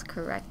fundamentals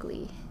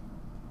correctly?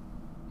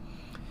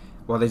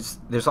 Well,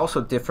 there's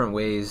also different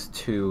ways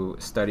to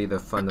study the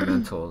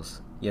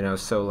fundamentals.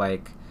 So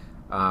like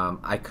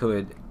I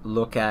could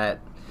look at,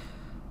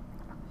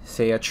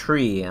 say, a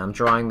tree, and I'm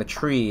drawing the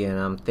tree, and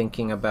I'm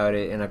thinking about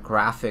it in a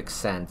graphic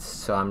sense.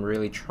 So I'm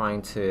really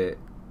trying to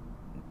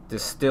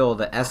distill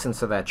the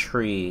essence of that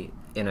tree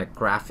in a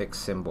graphic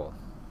symbol,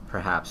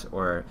 perhaps,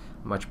 or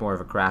much more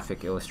of a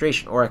graphic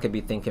illustration. Or I could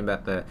be thinking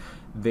about the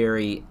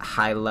very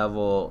high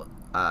level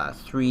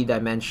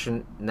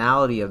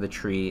three-dimensionality of the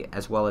tree,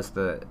 as well as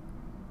the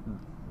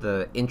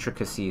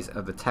intricacies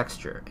of the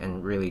texture,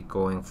 and really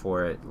going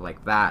for it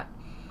like that.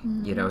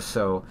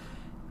 So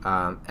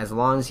as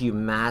long as you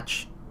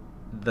match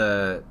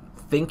the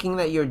thinking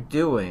that you're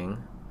doing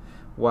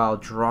while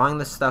drawing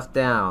the stuff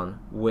down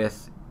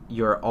with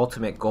your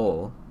ultimate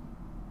goal,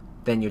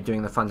 then you're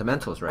doing the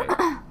fundamentals right.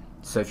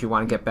 So if you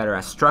want to get better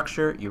at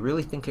structure, you're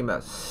really thinking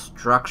about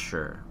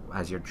structure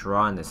as you're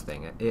drawing this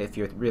thing. If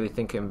you're really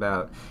thinking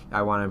about,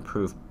 I want to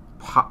improve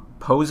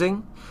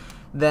posing,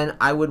 then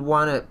I would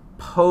want to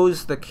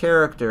pose the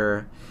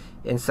character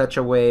in such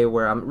a way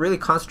where I'm really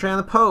concentrating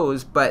on the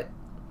pose, but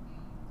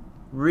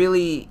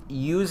really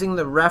using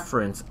the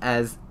reference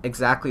as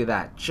exactly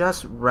that,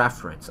 just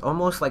reference,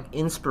 almost like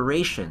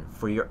inspiration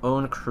for your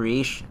own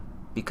creation.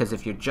 Because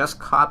if you're just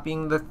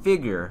copying the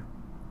figure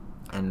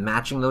and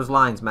matching those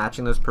lines,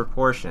 matching those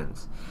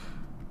proportions,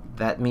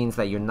 that means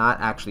that you're not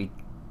actually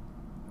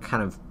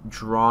kind of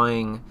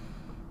drawing,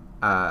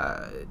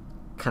 kind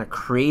of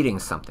creating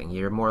something.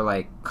 You're more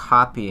like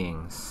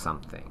copying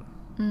something.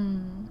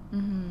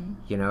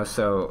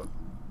 So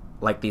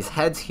like these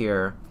heads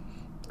here,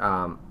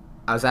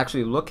 I was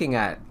actually looking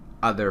at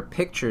other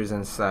pictures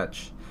and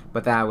such,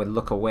 but then I would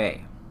look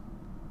away,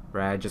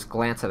 right? I'd just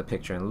glance at the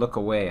picture and look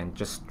away and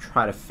just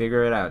try to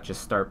figure it out,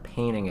 just start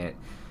painting it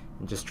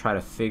and just try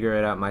to figure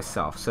it out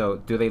myself. So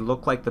do they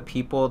look like the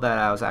people that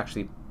I was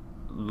actually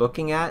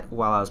looking at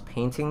while I was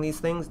painting these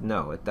things?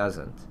 No, it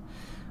doesn't,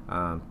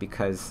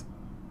 because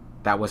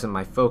that wasn't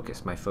my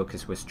focus. My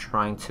focus was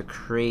trying to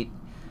create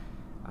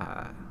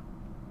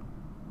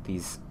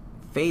these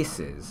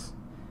faces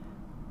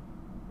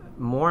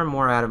more and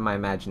more out of my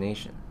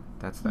imagination.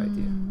 That's the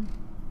idea.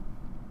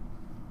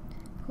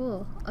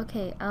 Cool.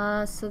 Okay,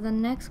 so the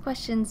next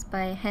question's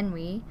by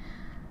Henry.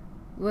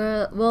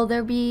 Will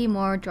there be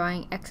more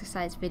drawing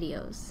exercise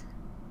videos?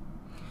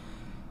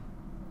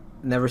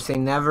 Never say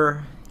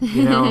never,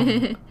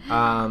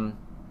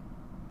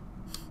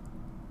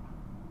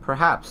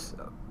 Perhaps.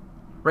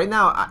 Right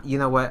now, you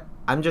know what?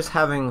 I'm just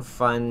having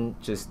fun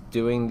just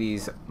doing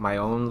these my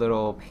own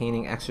little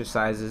painting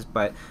exercises,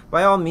 but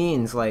by all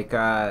means, like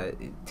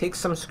take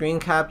some screen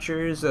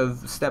captures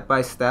of step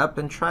by step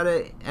and try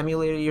to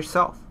emulate it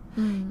yourself.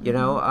 You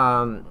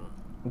know,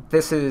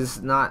 this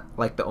is not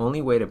like the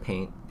only way to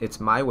paint. It's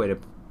my way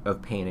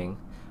of painting,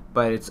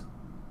 but it's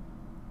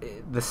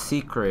the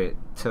secret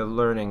to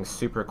learning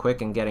super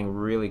quick and getting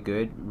really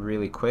good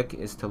really quick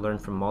is to learn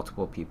from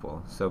multiple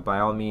people. So by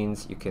all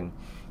means, you can,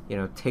 you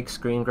know, take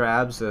screen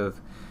grabs of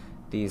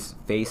these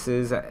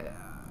faces,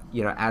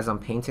 you know, as I'm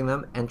painting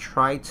them, and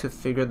try to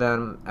figure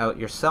them out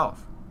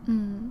yourself.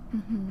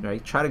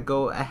 Right? Try to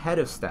go ahead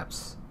of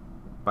steps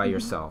by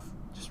yourself.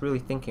 Just really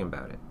thinking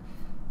about it.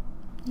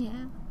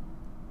 Yeah.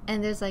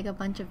 And there's like a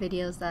bunch of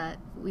videos that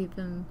you've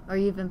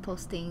been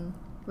posting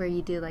where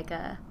you do like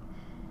an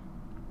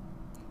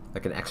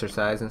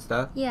exercise and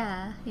stuff.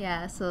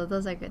 Yeah. So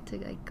those are good to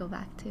like go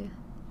back to.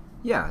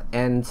 Yeah,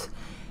 and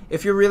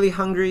if you're really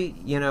hungry,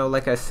 you know,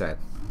 like I said,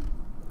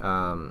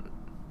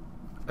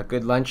 a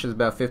good lunch is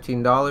about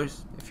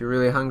 $15. If you're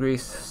really hungry,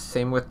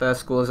 same with the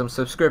Schoolism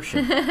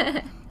subscription.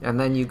 And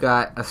then you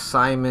got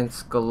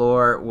assignments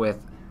galore with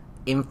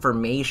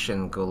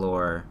information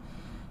galore,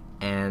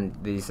 and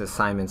these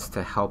assignments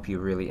to help you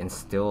really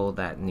instill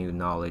that new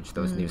knowledge,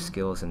 those new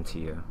skills into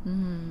you.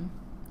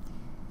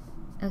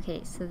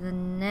 Okay, so the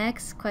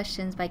next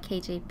question's by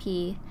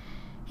KJP.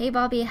 Hey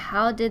Bobby,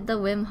 how did the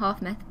Wim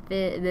Hof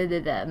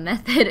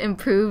method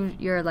improve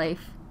your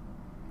life?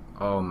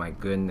 Oh my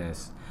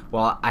goodness.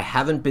 Well, I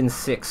haven't been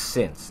sick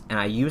since, and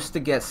I used to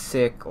get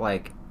sick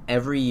like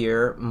every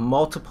year,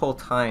 multiple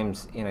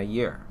times in a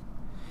year.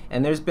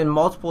 And there's been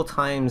multiple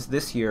times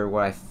this year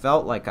where I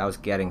felt like I was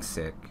getting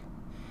sick,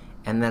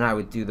 and then I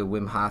would do the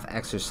Wim Hof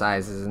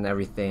exercises and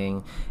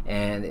everything,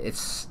 and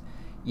it's,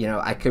 you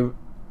know, I could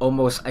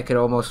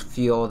almost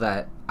feel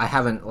that I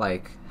haven't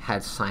like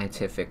had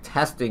scientific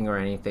testing or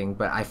anything,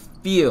 but I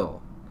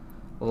feel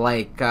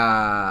like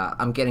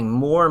I'm getting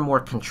more and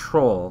more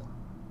control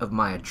of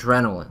my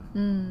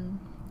adrenaline.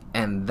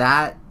 And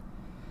that,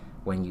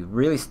 when you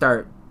really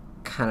start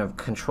kind of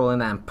controlling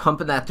that and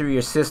pumping that through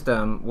your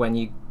system when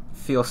you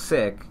feel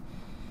sick,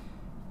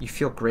 you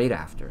feel great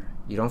after.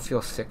 You don't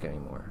feel sick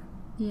anymore.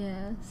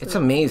 Yeah. It's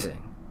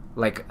amazing.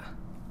 Like,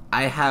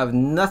 I have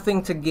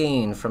nothing to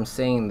gain from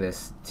saying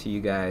this to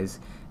you guys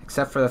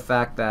except for the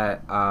fact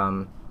that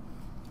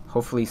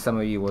hopefully some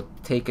of you will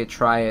take it,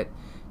 try it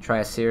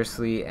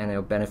seriously, and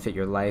it'll benefit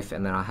your life,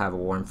 and then I'll have a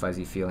warm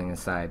fuzzy feeling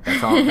inside.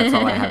 That's all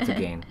I have to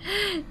gain.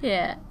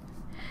 Yeah.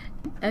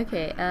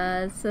 Okay,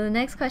 so the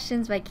next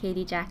question's by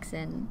Katie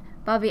Jackson.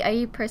 Bobby, are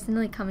you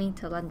personally coming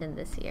to London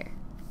this year?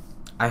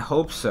 I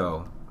hope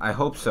so.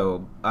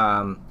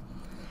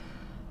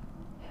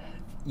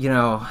 You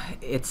know,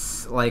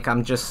 it's like I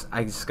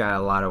just got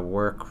a lot of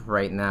work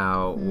right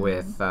now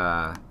with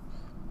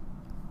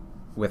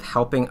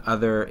helping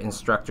other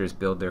instructors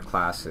build their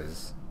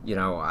classes. You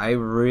know, I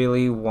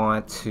really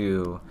want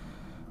to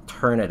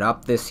turn it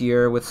up this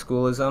year with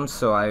Schoolism,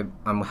 so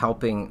I'm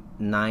helping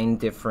 9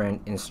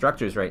 different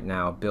instructors right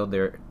now build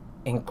their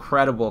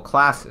incredible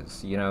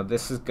classes. You know,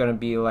 this is going to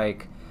be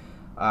like,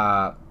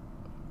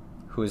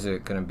 who is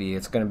it going to be?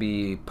 It's going to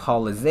be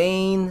Paul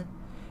Lazane.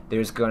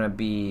 There's going to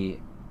be,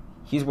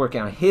 he's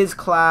working on his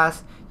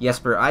class.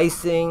 Jesper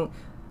Ising.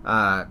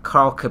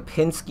 Karl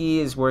Kapinski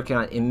is working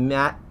on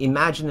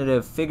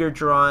imaginative figure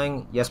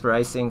drawing. Jesper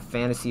Ising,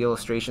 fantasy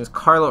illustrations.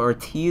 Carla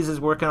Ortiz is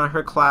working on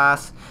her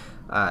class.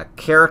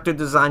 Character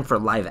design for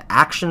live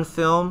action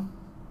film.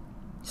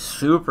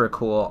 Super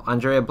cool.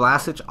 Andrea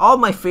Blasic. All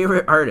my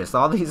favorite artists.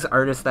 All these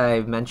artists that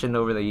I've mentioned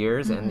over the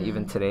years, and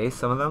even today,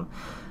 some of them.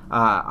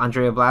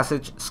 Andrea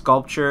Blasic,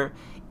 sculpture.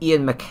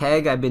 Ian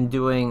McKegg. I've been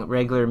doing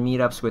regular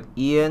meetups with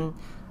Ian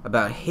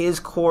about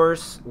his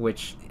course,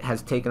 which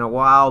has taken a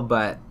while,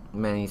 but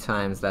many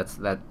times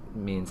that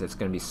means it's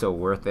going to be so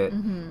worth it.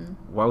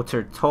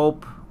 Wouter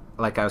Taupe,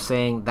 like I was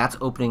saying, that's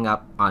opening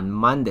up on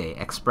Monday.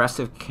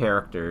 Expressive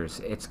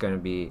characters. It's going to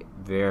be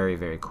very,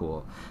 very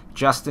cool.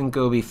 Justin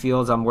Goby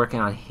Fields, I'm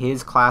working on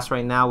his class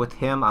right now with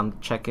him. I'm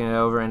checking it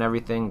over and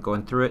everything,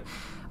 going through it.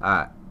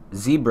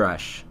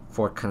 ZBrush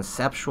for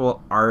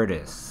conceptual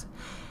artists.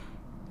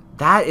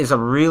 That is a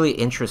really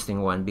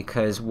interesting one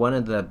because one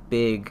of the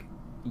big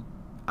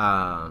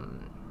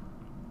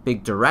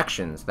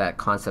directions that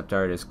concept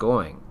art is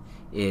going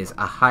is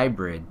a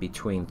hybrid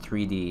between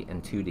 3D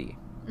and 2D.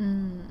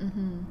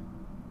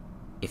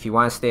 If you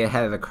want to stay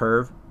ahead of the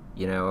curve,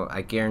 you know,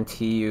 I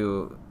guarantee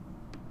you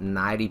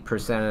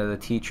 90% of the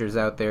teachers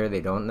out there,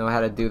 they don't know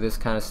how to do this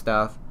kind of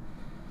stuff.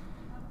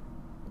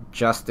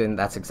 Justin,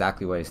 that's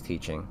exactly what he's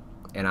teaching.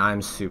 And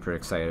I'm super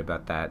excited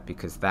about that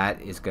because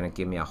that is going to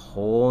give me a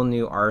whole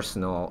new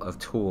arsenal of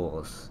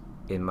tools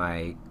in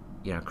my,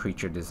 you know,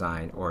 creature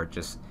design or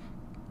just,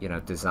 you know,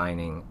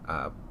 designing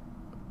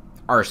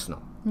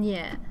arsenal.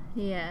 Yeah.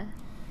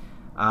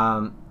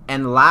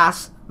 And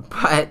last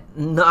but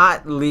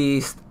not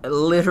least,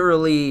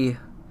 literally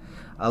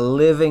a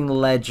living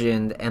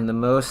legend and the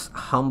most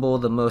humble,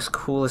 the most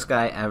coolest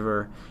guy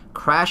ever,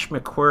 Crash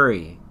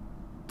McQuarrie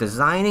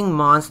designing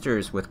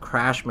monsters with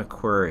Crash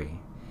McQuarrie.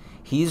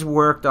 He's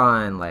worked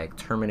on like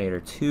Terminator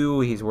 2.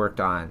 He's worked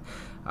on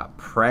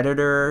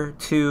Predator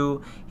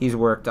 2. He's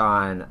worked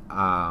on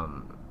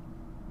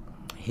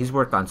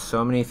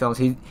so many films.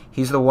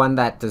 He's the one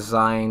that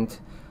designed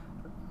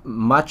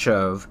much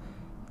of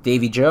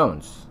Davy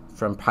Jones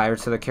from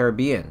Pirates of the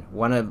Caribbean,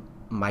 one of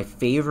my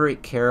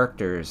favorite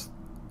characters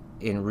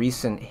in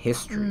recent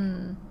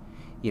history.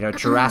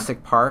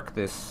 Jurassic Park,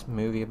 this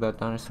movie about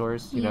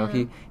dinosaurs, he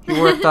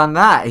worked on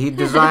that. He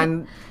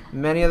designed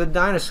many of the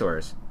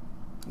dinosaurs.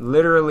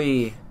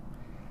 Literally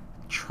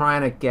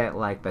trying to get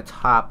like the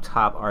top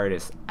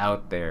artists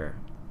out there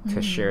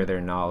to share their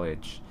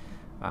knowledge.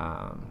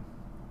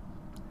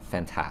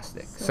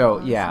 Fantastic. So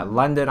awesome. Yeah,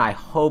 London, I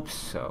hope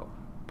so.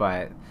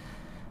 But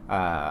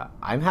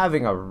I'm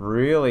having a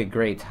really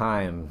great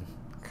time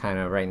kind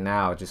of right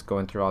now just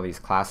going through all these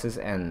classes,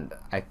 and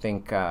I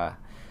think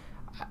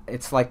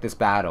it's like this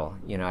battle.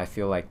 I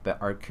feel like the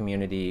art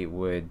community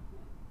would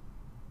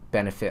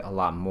benefit a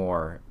lot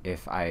more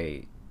if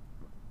I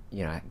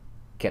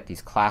get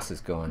these classes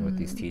going with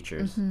these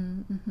teachers.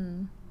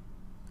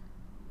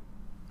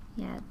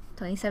 Yeah,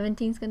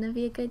 2017 is gonna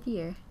be a good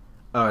year.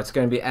 Oh, it's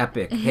gonna be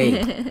epic.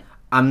 Hey,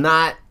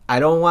 I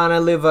don't want to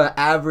live an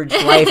average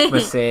life,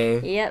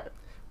 Masae. Yep.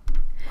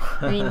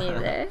 Me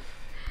neither.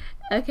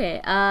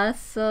 Okay,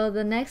 so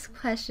the next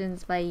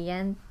question's by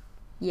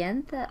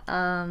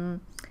Yentha.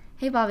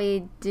 Hey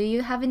Bobby, do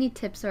you have any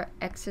tips or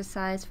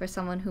exercise for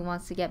someone who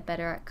wants to get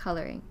better at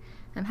coloring?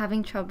 I'm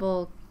having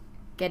trouble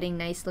getting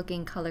nice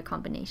looking color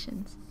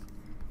combinations.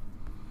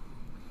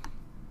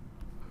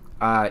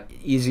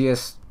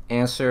 Easiest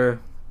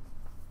answer,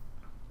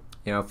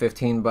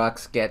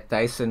 $15, get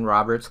Dyson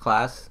Roberts'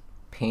 class,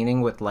 Painting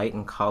with Light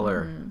and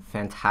Color,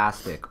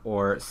 fantastic.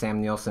 Or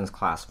Sam Nielsen's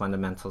class,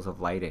 Fundamentals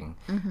of Lighting.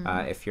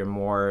 If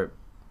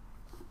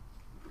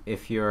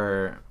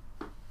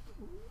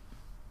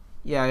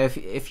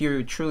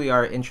you truly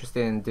are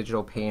interested in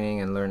digital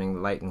painting and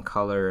learning light and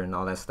color and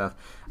all that stuff,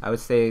 I would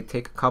say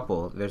take a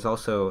couple. There's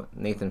also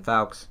Nathan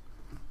Fowkes,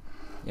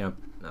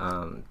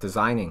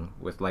 designing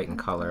with light and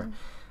color,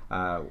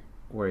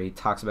 where he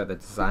talks about the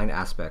design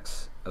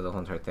aspects of the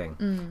whole entire thing,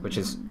 which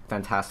is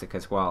fantastic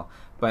as well.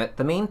 But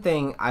the main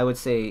thing I would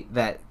say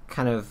that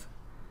kind of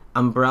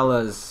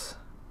umbrellas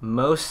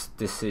most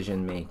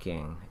decision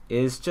making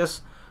is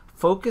just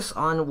focus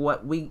on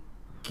what we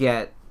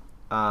get.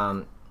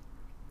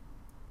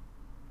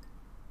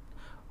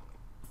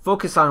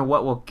 Focus on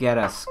what will get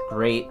us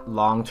great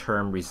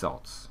long-term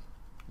results.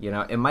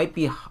 It might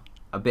be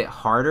a bit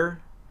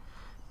harder,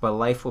 but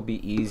life will be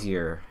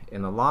easier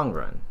in the long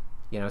run.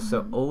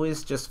 So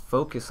always just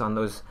focus on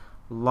those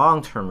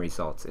long-term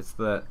results. It's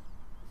the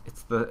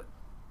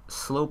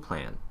slow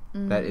plan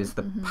that is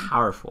the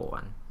powerful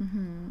one.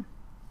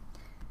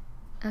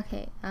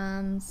 Okay,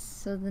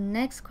 so the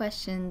next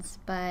question's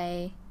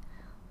by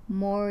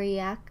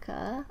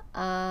Moriaka.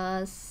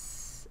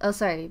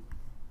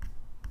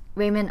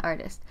 Raymond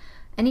Artist.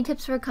 Any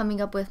tips for coming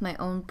up with my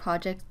own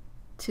project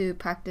to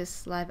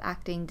practice live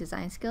acting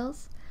design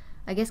skills?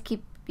 I guess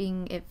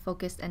keeping it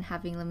focused and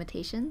having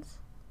limitations?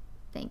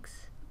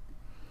 Thanks.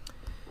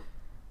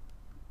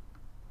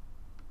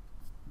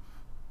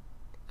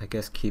 I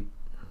guess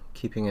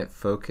keeping it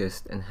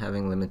focused and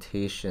having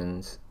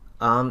limitations.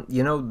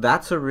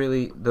 Those are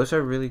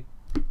really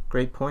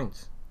great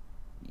points.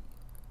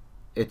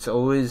 I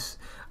always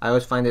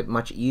find it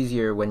much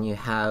easier when you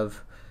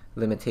have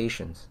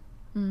limitations.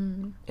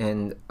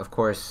 And of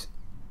course,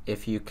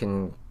 if you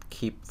can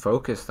keep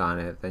focused on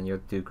it, then you'll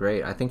do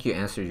great. I think you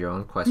answered your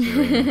own question,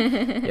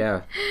 Raymond.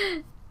 Yeah.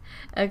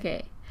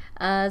 Okay.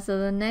 So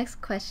the next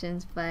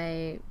question's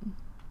by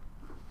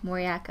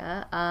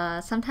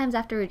Moriaka. Sometimes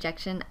after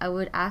rejection, I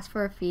would ask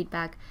for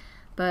feedback,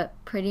 but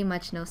pretty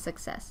much no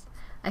success.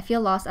 I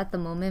feel lost at the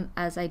moment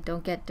as I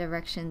don't get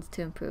directions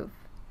to improve.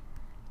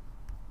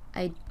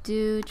 I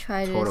do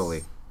try to...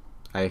 Totally.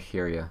 I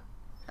hear you.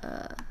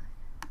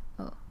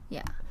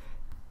 Yeah.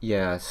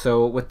 Yeah,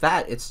 so with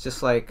that, it's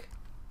just like...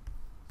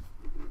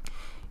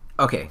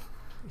 Okay,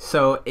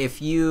 so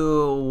if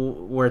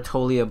you were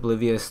totally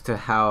oblivious to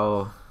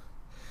how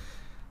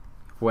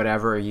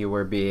whatever you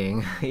were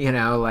being,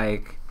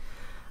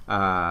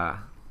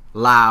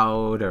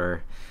 loud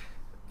or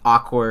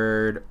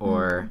awkward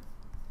or,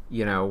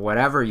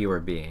 whatever you were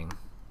being,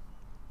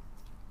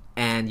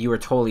 and you were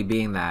totally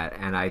being that,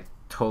 and I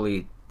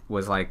totally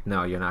was like,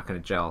 no, you're not going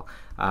to gel.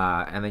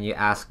 And then you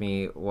ask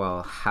me,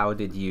 well, how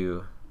did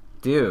you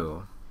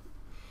do?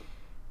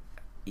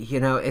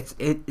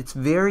 It's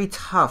very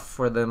tough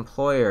for the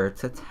employer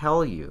to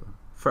tell you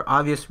for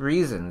obvious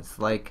reasons.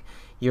 Like,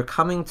 you're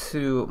coming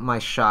to my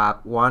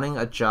shop wanting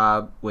a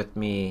job with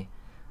me.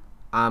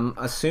 I'm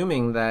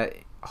assuming that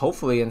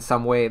hopefully in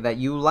some way that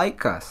you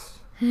like us.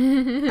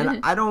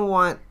 And I don't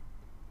want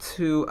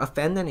to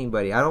offend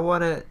anybody. I don't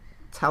want to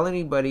tell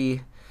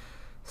anybody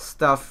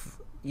stuff,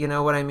 you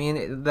know what I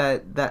mean,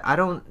 that I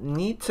don't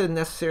need to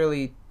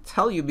necessarily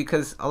tell you,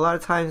 because a lot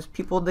of times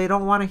people, they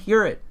don't want to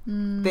hear it.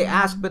 They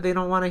ask, but they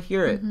don't want to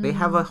hear it. They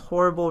have a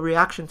horrible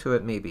reaction to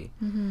it, maybe.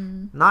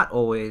 Not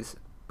always,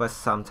 but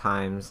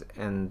sometimes,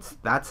 and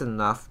that's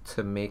enough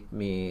to make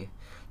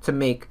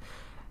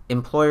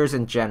employers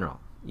in general,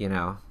 you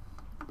know,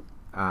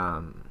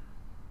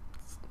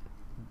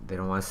 they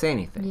don't want to say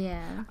anything.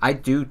 Yeah. I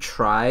do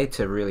try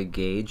to really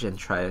gauge and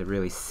try to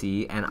really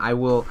see, and I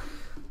will,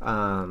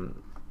 I'll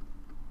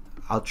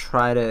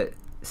try to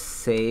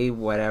say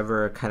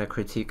whatever kind of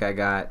critique I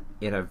got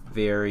in a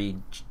very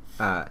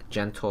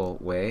gentle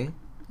way.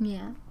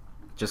 Yeah.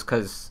 Just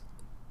because,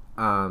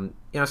 you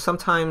know,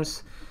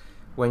 sometimes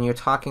when you're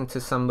talking to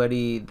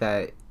somebody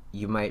that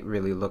you might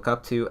really look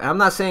up to, and I'm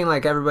not saying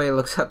like everybody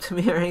looks up to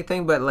me or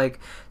anything, but like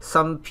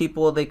some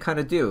people, they kind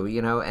of do,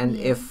 you know, and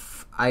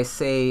if I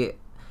say,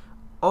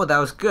 oh, that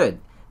was good,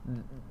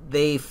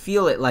 they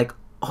feel it like,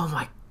 oh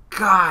my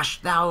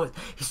gosh,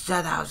 he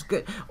said that was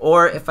good.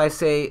 Or if I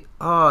say,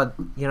 oh,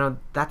 you know,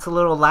 that's a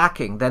little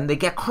lacking, then they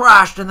get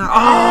crushed and they're,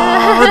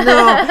 oh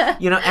no,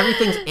 you know,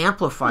 everything's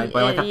amplified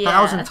by like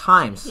 1,000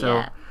 times.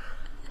 So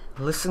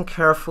listen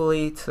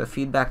carefully to the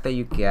feedback that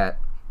you get.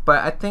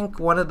 But I think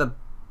one of the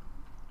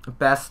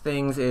best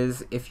things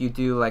is, if you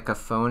do like a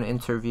phone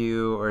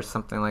interview or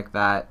something like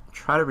that,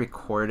 try to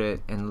record it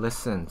and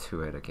listen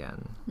to it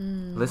again.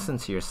 Listen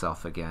to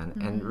yourself again,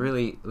 and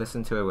really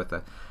listen to it with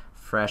a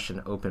fresh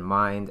and open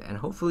mind, and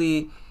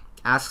hopefully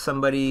ask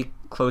somebody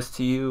close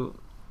to you,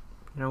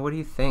 you know, what do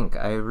you think?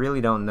 I really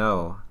don't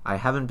know. I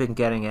haven't been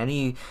getting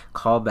any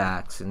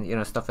callbacks and, you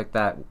know, stuff like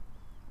that.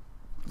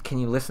 Can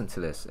you listen to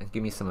this and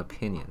give me some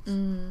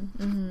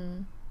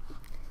opinions?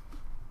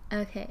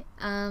 Okay.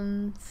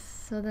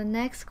 So the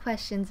next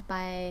question's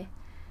by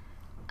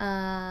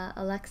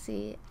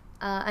Alexi.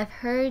 I've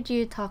heard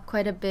you talk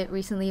quite a bit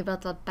recently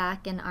about the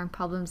back and arm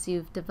problems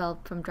you've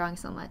developed from drawing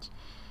so much.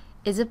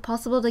 Is it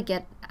possible to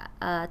get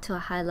to a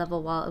high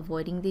level while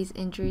avoiding these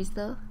injuries,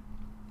 though?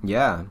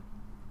 Yeah.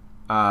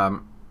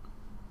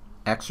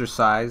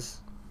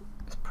 Exercise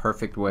is a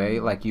perfect way.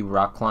 Like, you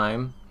rock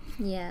climb.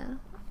 Yeah.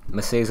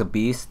 Masae's a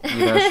beast.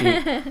 You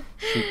know,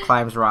 she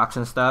climbs rocks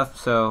and stuff.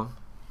 So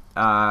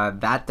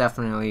that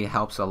definitely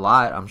helps a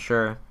lot, I'm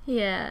sure.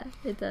 Yeah,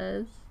 it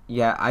does.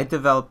 Yeah, I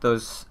developed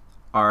those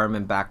arm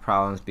and back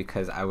problems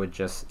because I would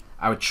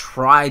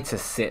try to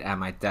sit at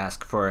my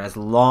desk for as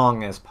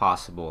long as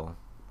possible,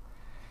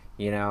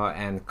 you know,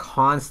 and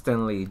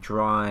constantly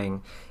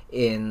drawing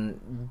in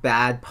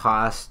bad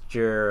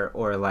posture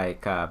or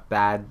like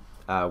bad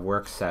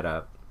work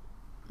setup.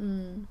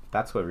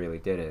 That's what really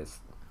did it.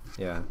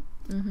 Yeah.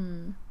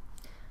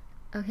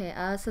 Okay,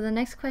 so the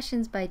next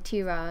question's by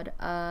T-Rod.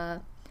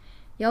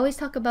 You always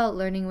talk about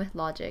learning with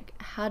logic.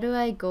 How do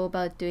I go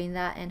about doing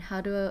that, and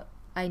how do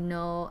I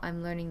know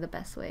I'm learning the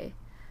best way?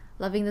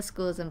 Loving the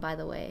schoolism, by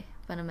the way.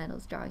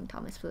 Fundamentals Drawing,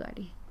 Thomas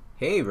Fluardi.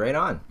 Hey, right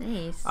on.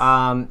 Nice.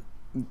 I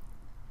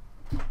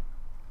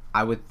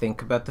would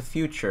think about the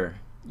future,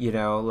 you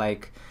know,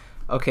 like,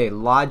 okay,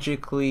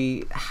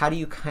 logically, how do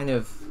you kind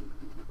of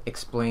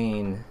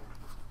explain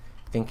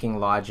thinking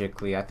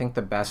logically? I think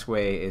the best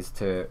way is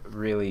to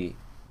really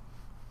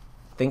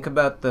think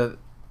about the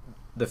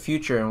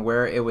future and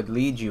where it would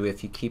lead you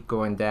if you keep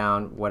going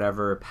down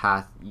whatever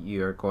path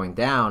you're going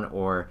down,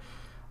 or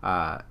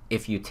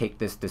if you take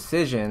this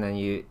decision and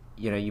you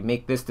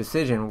make this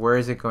decision, where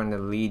is it going to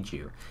lead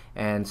you?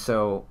 And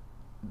so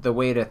the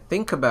way to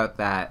think about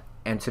that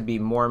and to be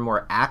more and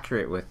more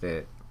accurate with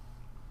it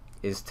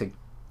is to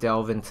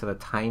delve into the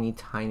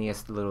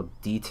tiniest little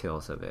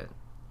details of it.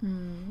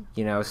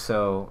 You know,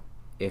 so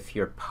if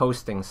you're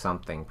posting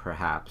something,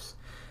 perhaps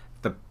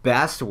the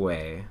best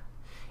way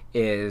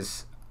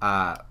is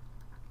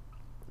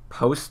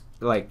post,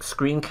 like,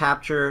 screen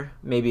capture.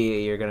 Maybe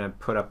you're gonna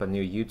put up a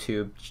new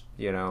YouTube,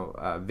 you know,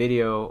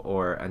 video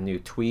or a new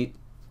tweet.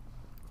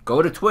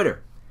 Go to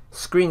Twitter,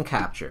 screen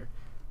capture,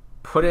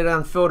 put it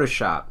on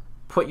Photoshop,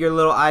 put your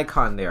little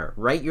icon there,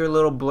 write your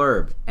little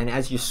blurb, and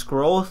as you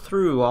scroll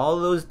through all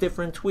those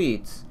different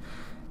tweets,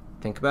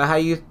 think about how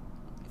you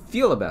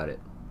feel about it.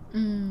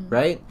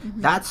 Right?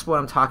 That's what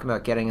I'm talking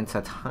about, getting into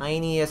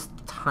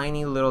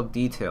tiny little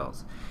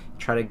details.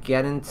 Try to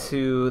get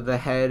into the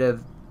head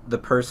of the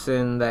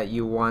person that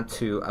you want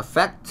to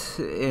affect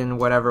in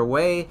whatever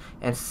way,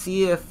 and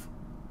see if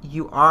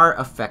you are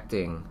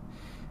affecting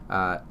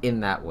in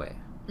that way.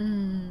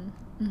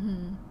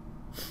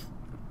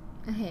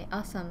 Okay,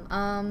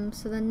 awesome.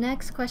 So the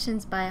next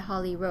question's by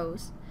Holly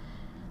Rose.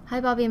 Hi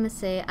Bobby and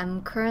Masae,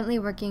 I'm currently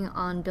working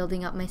on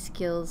building up my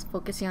skills,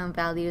 focusing on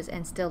values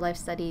and still life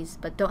studies,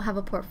 but don't have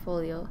a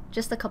portfolio,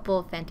 just a couple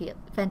of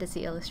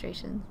fantasy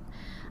illustrations.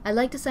 I'd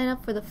like to sign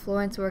up for the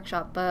Florence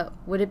workshop, but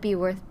would it be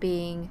worth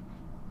being,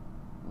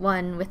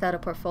 1, without a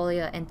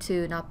portfolio, and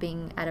 2, not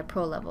being at a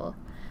pro level?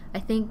 I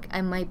think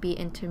I might be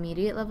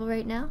intermediate level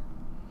right now.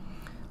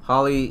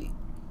 Holly,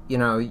 you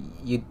know,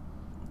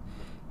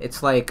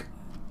 it's like,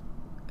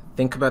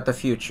 think about the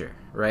future,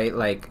 right?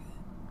 Like,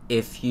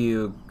 if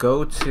you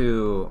go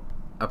to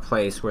a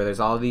place where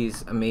there's all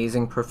these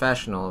amazing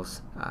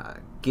professionals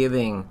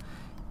giving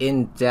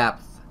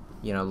in-depth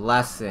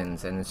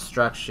lessons and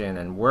instruction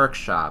and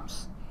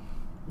workshops.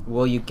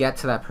 Will you get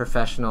to that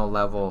professional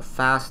level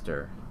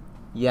faster?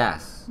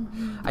 Yes.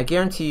 I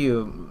guarantee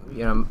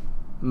you,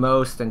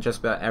 most and just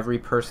about every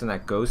person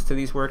that goes to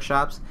these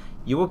workshops,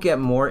 you will get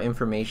more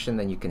information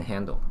than you can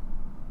handle.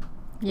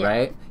 Yeah.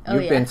 Right? Oh,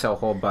 You've yeah. been to a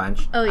whole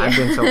bunch. Oh, yeah. I've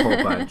been to a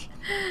whole bunch.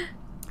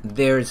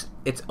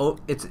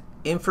 It's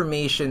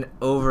information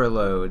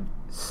overload.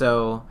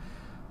 So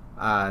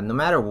no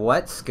matter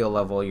what skill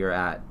level you're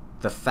at,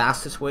 the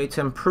fastest way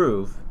to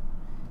improve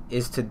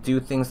is to do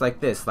things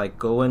like this, like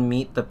go and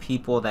meet the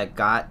people that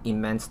got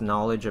immense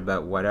knowledge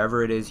about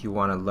whatever it is you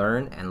want to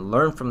learn and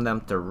learn from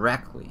them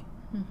directly.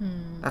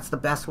 That's the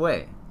best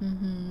way.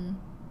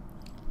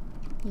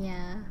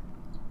 Yeah.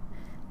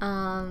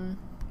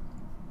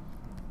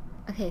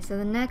 Okay, so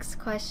the next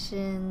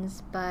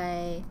question's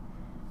by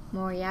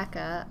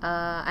Moriaka.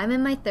 I'm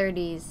in my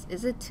 30s.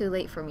 Is it too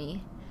late for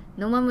me?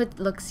 No one would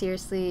look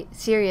serious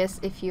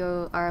if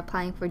you are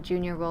applying for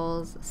junior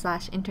roles /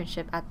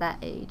 internship at that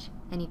age.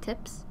 Any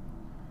tips?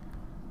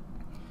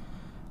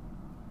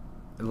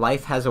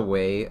 Life has a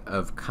way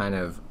of kind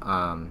of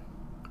I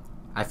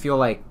feel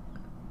like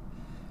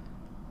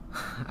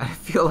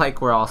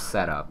we're all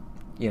set up,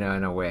 in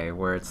a way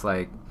where it's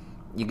like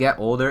you get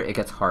older, it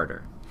gets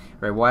harder,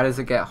 right? Why does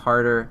it get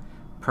harder?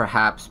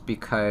 Perhaps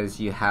because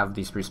you have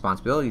these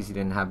responsibilities you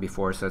didn't have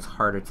before, so it's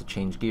harder to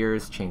change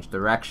gears, change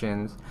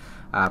directions.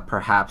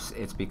 Perhaps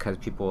it's because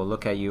people will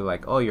look at you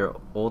like, oh, you're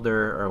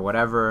older or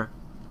whatever.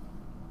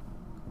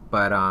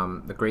 But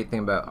the great thing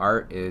about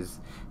art is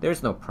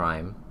there's no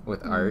prime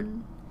with art.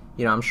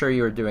 I'm sure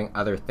you were doing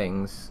other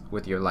things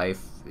with your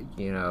life,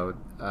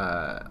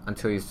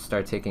 until you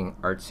start taking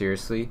art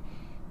seriously.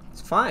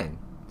 It's fine.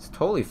 It's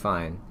totally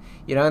fine.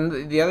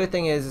 And the other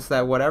thing is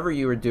that whatever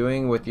you were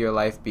doing with your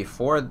life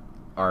before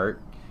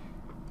art,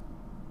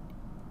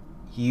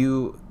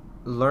 you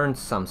learned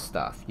some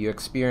stuff, you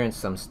experienced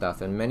some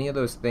stuff, and many of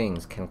those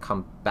things can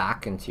come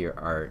back into your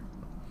art.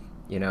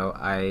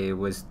 I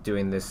was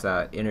doing this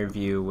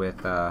interview with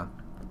the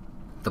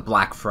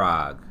Black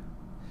Frog,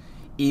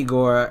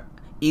 Igor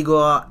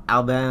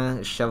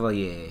Albin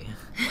Chevalier.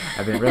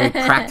 I've been really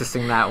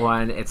practicing that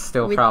one. It's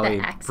still With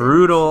probably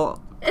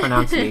brutal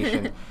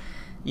pronunciation.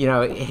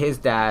 His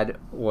dad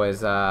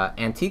was an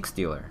antiques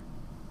dealer,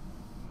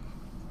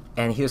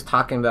 and he was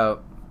talking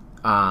about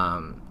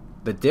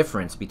the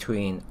difference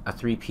between a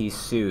three-piece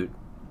suit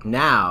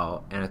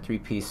now and a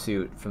three-piece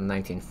suit from the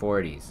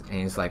 1940s.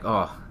 And he's like,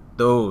 oh,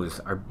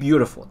 those are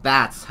beautiful.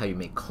 That's how you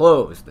make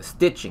clothes, the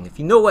stitching. If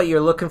you know what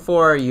you're looking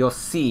for, you'll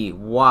see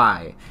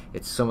why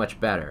it's so much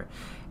better.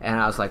 And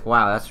I was like,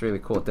 wow, that's really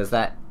cool. Does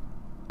that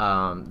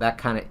that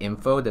kind of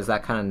info, does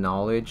that kind of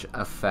knowledge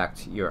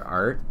affect your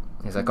art?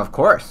 He's like, of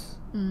course.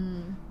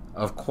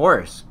 Of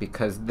course,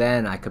 because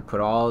then I could put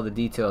all the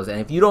details.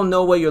 And if you don't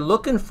know what you're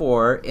looking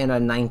for in a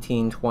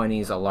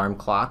 1920s alarm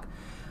clock,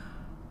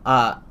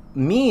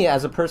 me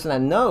as a person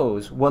that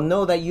knows will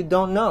know that you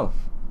don't know.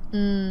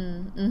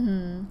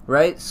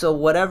 Right? So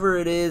whatever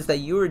it is that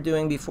you were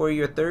doing before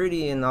you're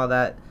 30 and all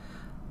that,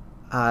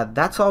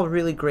 that's all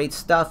really great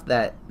stuff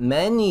that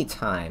many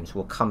times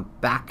will come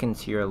back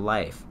into your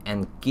life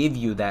and give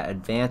you that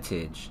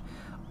advantage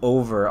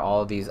over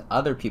all these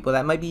other people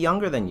that might be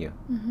younger than you.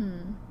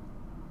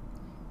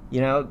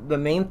 The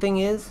main thing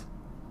is,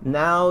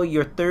 now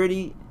you're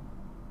 30,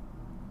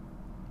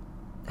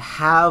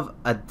 have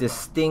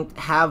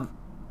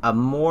a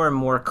more and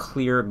more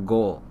clear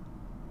goal.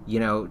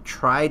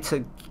 Try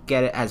to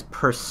get it as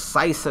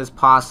precise as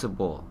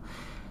possible.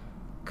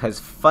 Because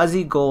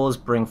fuzzy goals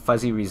bring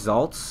fuzzy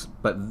results,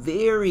 but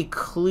very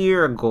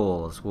clear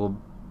goals will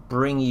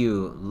bring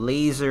you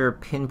laser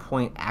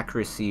pinpoint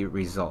accuracy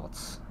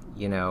results.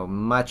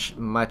 Much,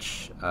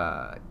 much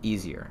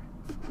easier.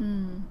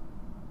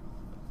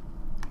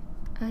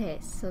 Okay,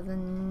 so the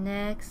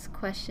next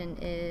question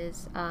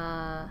is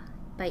by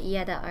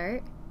Iada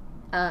Art.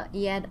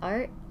 Iad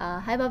Art.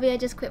 Hi Bobby, I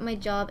just quit my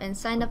job and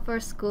signed up for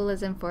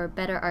schoolism for a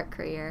better art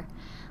career.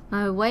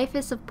 My wife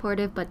is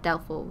supportive but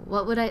doubtful.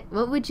 What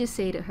would you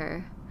say to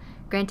her?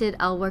 Granted,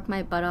 I'll work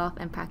my butt off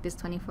and practice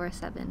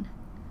 24/7.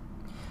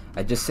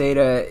 I just say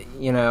to,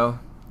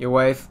 your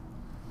wife,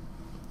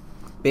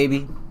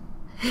 baby,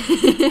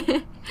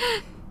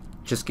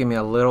 just give me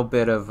a little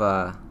bit of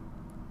a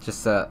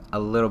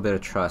little bit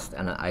of trust,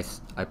 and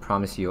I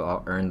promise you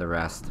I'll earn the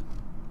rest.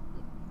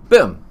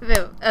 Boom.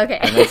 Boom. Okay.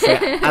 And then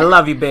say, I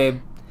love you,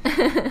 babe.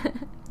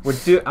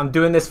 I'm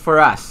doing this for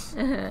us.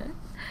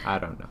 I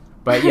don't know.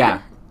 But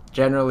yeah,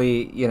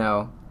 generally,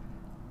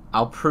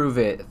 I'll prove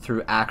it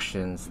through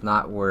actions,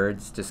 not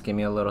words. Just give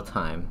me a little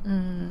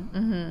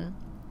time.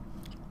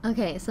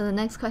 Okay, so the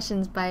next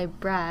question's by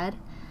Brad.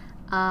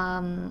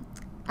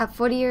 At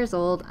 40 years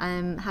old,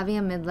 I'm having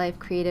a midlife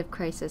creative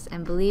crisis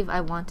and believe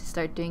I want to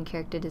start doing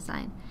character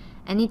design.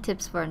 Any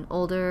tips for an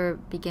older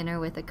beginner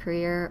with a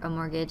career, a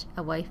mortgage,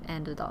 a wife,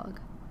 and a dog?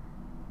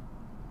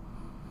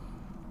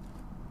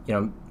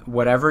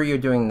 Whatever you're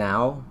doing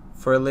now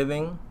for a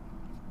living,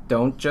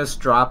 don't just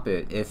drop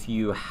it if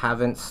you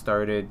haven't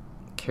started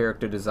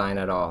character design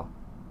at all.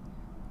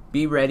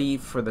 be ready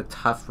for the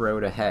tough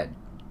road ahead.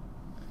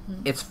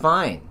 It's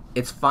fine.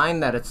 It's fine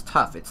that it's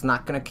tough. It's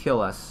not going to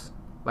kill us.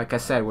 Like I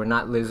said, we're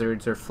not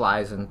lizards or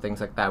flies and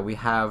things like that. We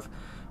have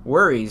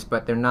worries,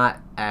 but they're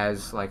not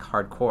as like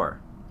hardcore.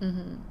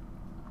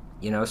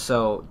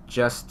 So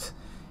just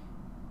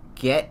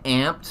get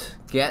amped,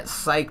 get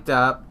psyched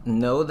up,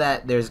 know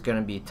that there's going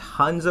to be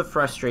tons of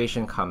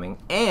frustration coming,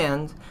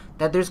 and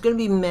that there's going to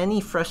be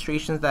many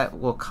frustrations that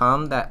will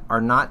come that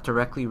are not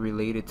directly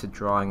related to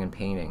drawing and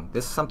painting.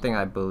 This is something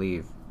I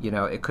believe.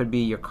 It could be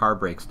your car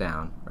breaks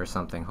down or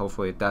something.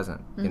 Hopefully it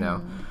doesn't,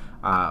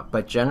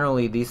 but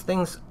generally these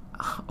things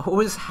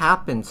always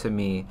happen to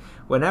me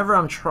whenever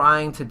I'm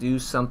trying to do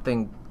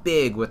something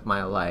big with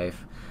my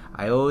life.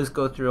 I always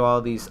go through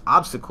all these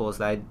obstacles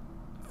that I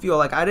feel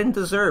like I didn't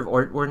deserve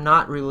or were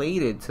not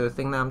related to the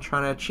thing that I'm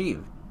trying to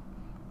achieve.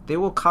 They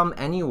will come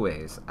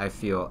anyways, I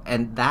feel.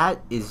 And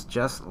that is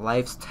just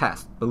life's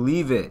test.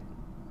 Believe it.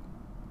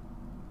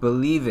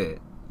 Believe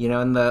it.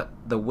 And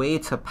the way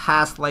to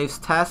pass life's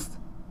test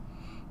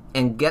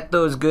and get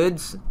those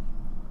goods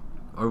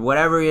or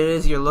whatever it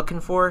is you're looking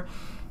for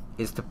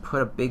is to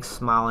put a big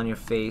smile on your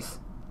face.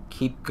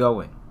 Keep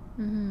going.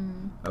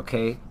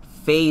 Okay?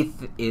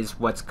 Faith is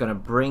what's going to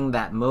bring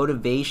that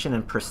motivation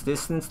and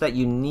persistence that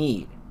you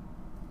need.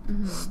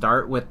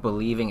 Start with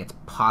believing it's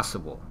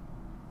possible.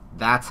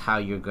 That's how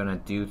you're going to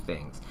do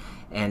things.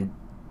 And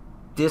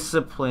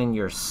discipline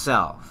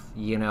yourself.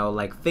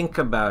 Think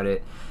about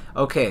it.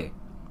 Okay,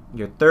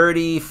 you're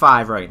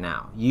 35 right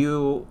now.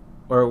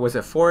 Or was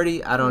it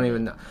 40? I don't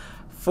even know.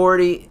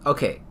 40,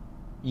 okay.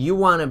 You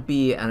want to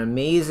be an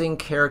amazing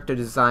character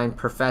design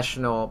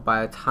professional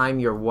by the time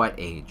you're what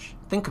age?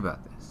 Think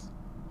about this.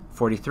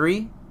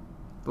 43?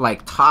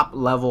 Like top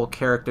level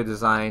character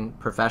design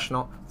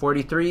professional?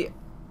 43?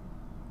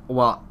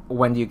 Well,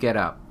 when do you get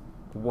up?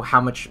 How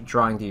much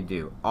drawing do you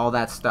do? All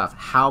that stuff.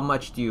 How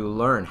much do you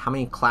learn? How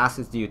many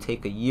classes do you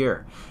take a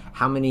year?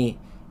 How many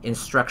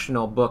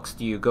instructional books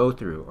do you go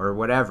through or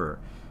whatever?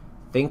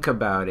 Think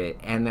about it,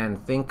 and then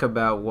think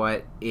about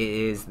what it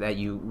is that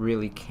you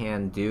really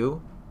can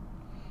do,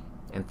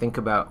 and think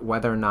about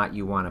whether or not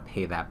you want to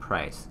pay that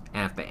price.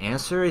 And if the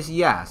answer is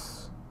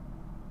yes,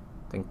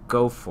 then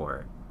go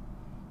for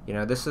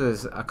it. This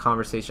is a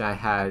conversation I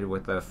had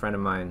with a friend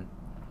of mine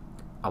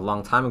a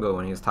long time ago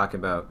when he was talking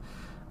about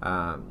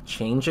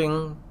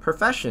changing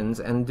professions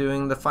and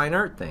doing the fine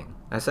art thing.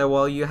 I said,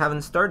 well, you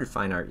haven't started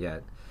fine art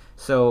yet.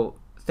 So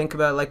think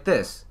about it like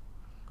this.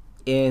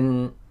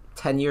 In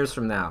 10 years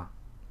from now,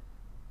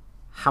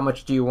 how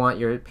much do you want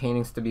your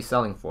paintings to be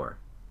selling for?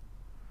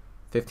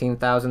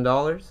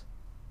 $15,000?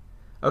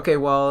 Okay,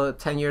 well,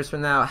 10 years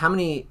from now, how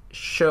many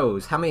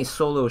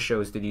solo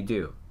shows did you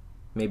do?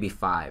 Maybe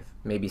 5,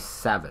 maybe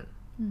 7.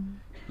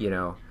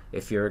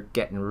 If you're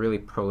getting really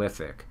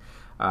prolific.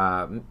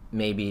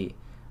 Maybe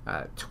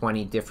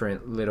 20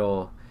 different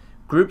little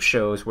group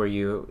shows where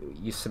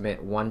you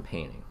submit one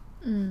painting,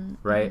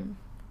 right?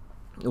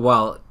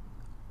 Well,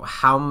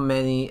 how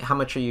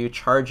much are you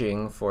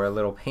charging for a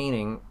little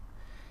painting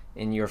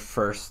in your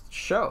first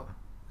show?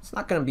 It's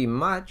not going to be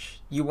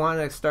much. You want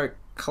to start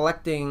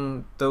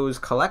collecting those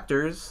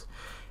collectors,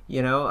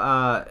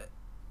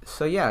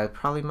 so yeah, it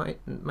probably might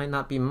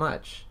not be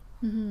much.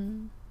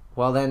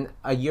 Well, then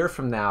a year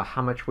from now,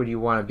 how much would you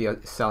want to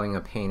be selling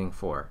a painting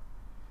for?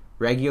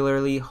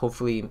 Regularly,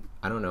 hopefully,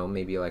 I don't know,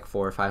 maybe like $400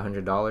 or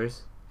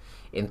 $500.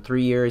 In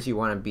 3 years, you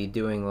want to be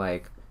doing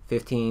like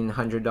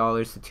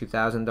 $1,500 to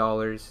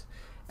 $2,000,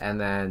 and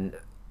then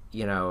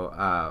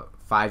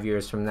 5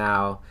 years from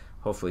now,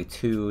 hopefully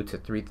 $2,000 to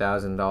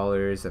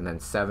 $3,000, and then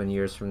 7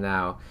 years from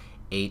now,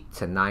 $8,000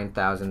 to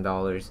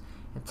 $9,000,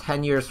 and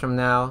 10 years from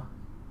now,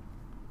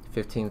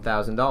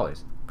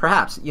 $15,000.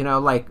 Perhaps,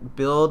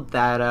 build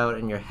that out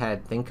in your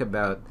head. Think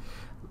about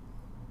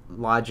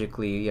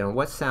logically,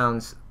 what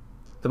sounds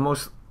the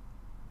most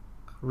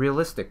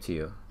realistic to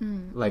you,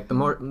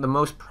 the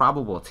most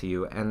probable to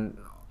you, and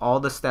all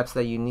the steps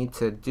that you need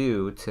to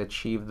do to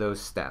achieve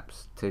those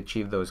steps, to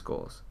achieve those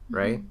goals,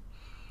 right?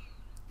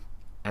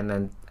 And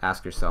then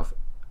ask yourself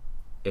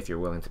if you're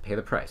willing to pay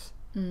the price.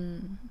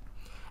 And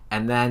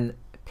then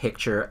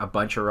picture a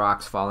bunch of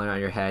rocks falling on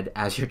your head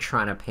as you're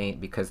trying to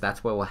paint, because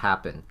that's what will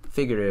happen.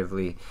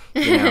 Figuratively,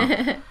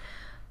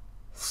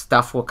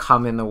 stuff will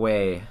come in the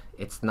way.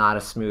 It's not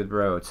a smooth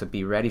road, so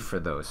be ready for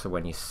those. So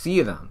when you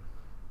see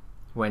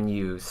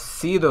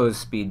those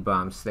speed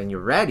bumps, then you're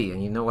ready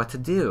and you know what to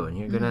do, and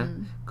you're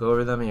gonna go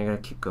over them and you're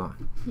gonna keep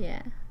going.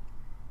 Yeah,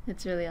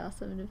 it's really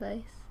awesome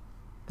advice.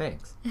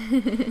 Thanks.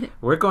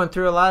 We're going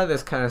through a lot of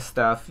this kind of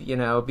stuff,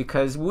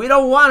 because we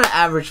don't want an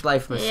average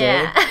life, Masae.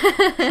 Yeah.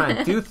 Trying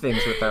to do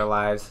things with our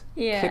lives.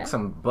 Yeah. Kick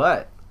some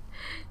butt.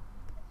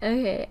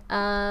 Okay.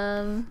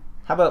 How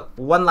about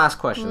one last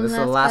question? This is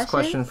the last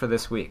question for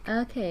this week.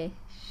 Okay,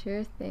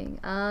 sure thing.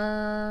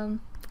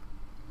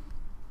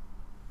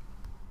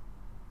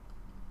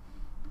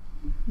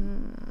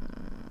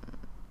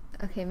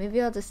 Okay,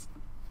 maybe I'll just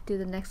do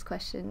the next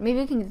question. Maybe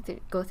we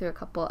can go through a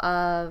couple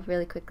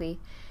really quickly.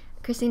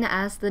 Christina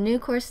asks, the new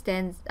course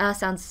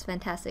sounds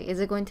fantastic. Is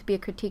it going to be a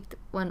critiqued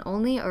one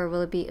only, or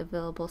will it be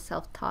available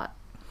self-taught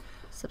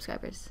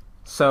subscribers?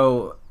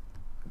 So,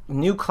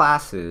 new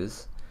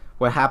classes,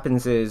 what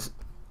happens is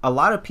a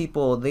lot of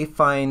people, they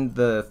find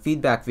the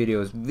feedback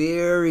videos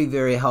very,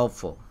 very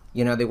helpful.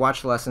 You know, they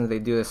watch lessons, they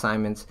do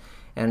assignments,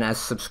 and as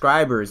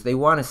subscribers, they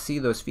want to see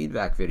those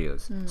feedback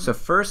videos. So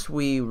first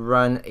we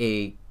run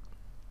a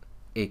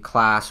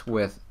class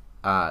with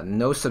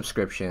no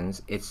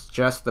subscriptions. It's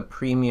just the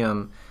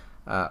premium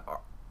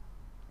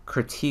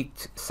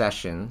critiqued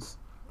sessions,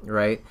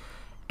 right?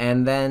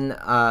 And then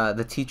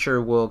the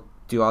teacher will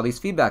do all these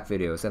feedback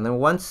videos. And then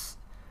once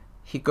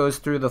he goes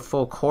through the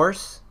full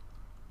course,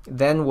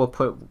 then we'll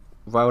put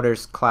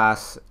Wouter's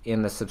class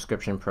in the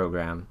subscription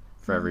program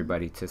for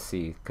everybody to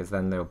see, because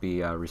then there'll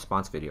be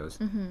response videos.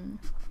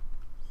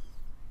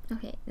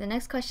 Okay, the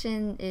next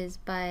question is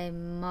by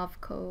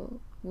Movco.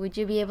 Would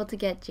you be able to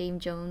get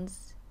James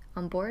Jones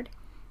on board?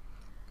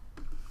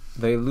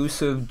 The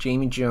elusive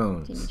Jamie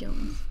Jones. Jamie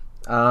Jones.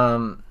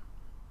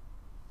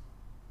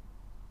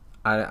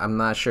 I'm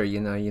not sure. You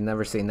know, you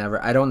never say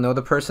never. I don't know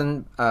the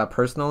person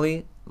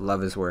personally. Love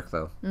his work,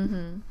 though.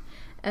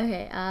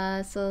 Okay,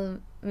 so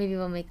maybe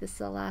we'll make this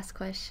the last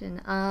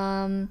question.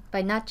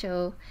 By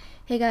Nacho.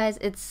 Hey guys,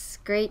 it's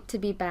great to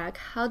be back.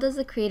 How does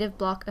the creative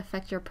block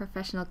affect your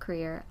professional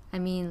career? I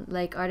mean,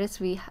 like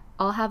artists, we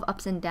all have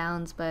ups and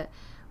downs, but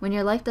when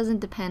your life doesn't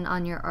depend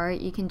on your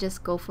art, you can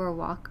just go for a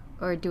walk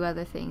or do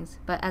other things.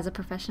 But as a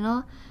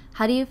professional,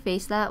 how do you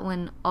face that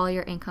when all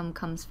your income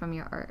comes from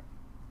your art?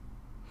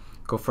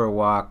 Go for a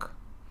walk.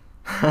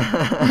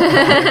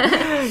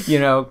 You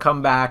know,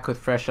 come back with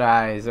fresh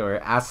eyes, or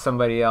ask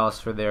somebody else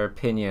for their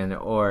opinion,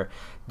 or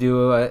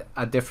do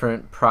a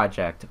different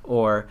project,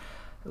 or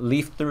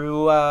leaf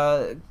through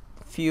a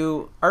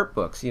few art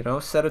books. You know,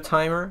 set a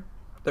timer,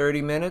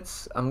 30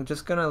 minutes. I'm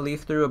just gonna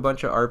leaf through a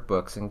bunch of art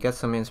books and get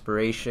some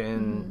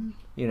inspiration.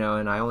 You know,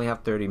 and I only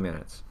have 30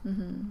 minutes.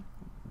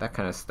 That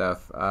kind of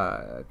stuff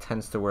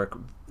tends to work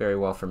very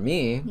well for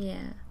me.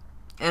 Yeah.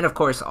 And of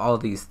course, all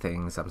these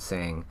things I'm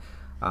saying,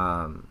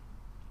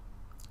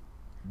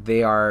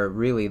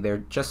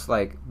 they're just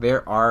like,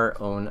 they're our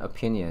own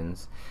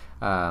opinions,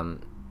 and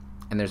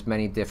there's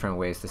many different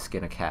ways to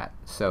skin a cat.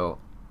 So,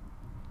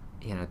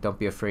 you know, don't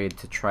be afraid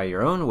to try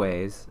your own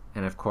ways.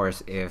 And of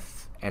course,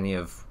 if any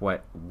of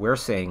what we're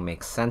saying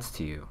makes sense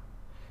to you,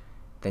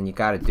 then you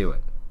got to do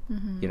it.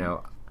 You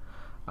know,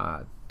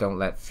 don't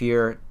let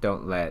fear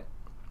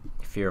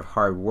of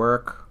hard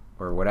work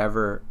or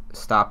whatever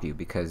stop you,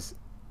 because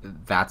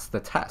that's the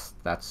test.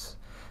 That's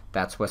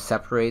what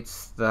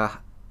separates the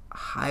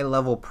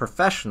high-level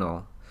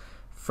professional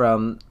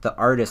from the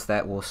artist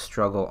that will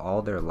struggle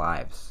all their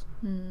lives.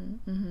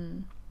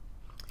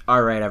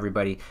 All right,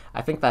 everybody.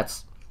 I think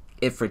that's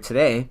it for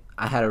today.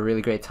 I had a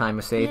really great time,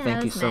 Masae. Yeah,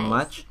 Thank you so nice.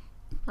 much.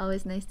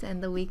 Always nice to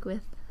end the week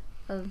with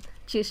a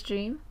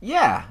Chiustream.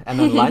 Yeah, and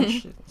then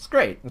lunch. It's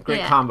great.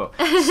 Great combo.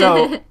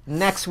 So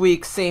next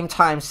week, same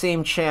time,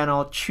 same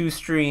channel,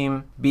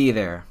 Chiustream. Be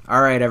there.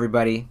 All right,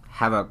 everybody.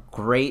 Have a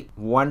great,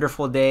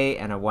 wonderful day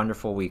and a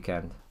wonderful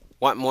weekend.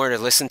 Want more to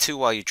listen to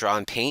while you draw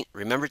and paint?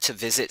 Remember to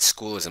visit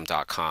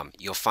schoolism.com.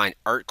 You'll find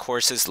art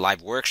courses,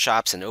 live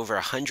workshops, and over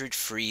 100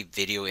 free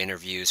video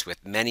interviews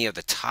with many of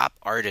the top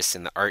artists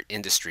in the art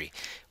industry.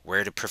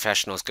 Where do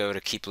professionals go to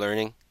keep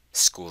learning?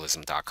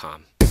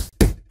 Schoolism.com.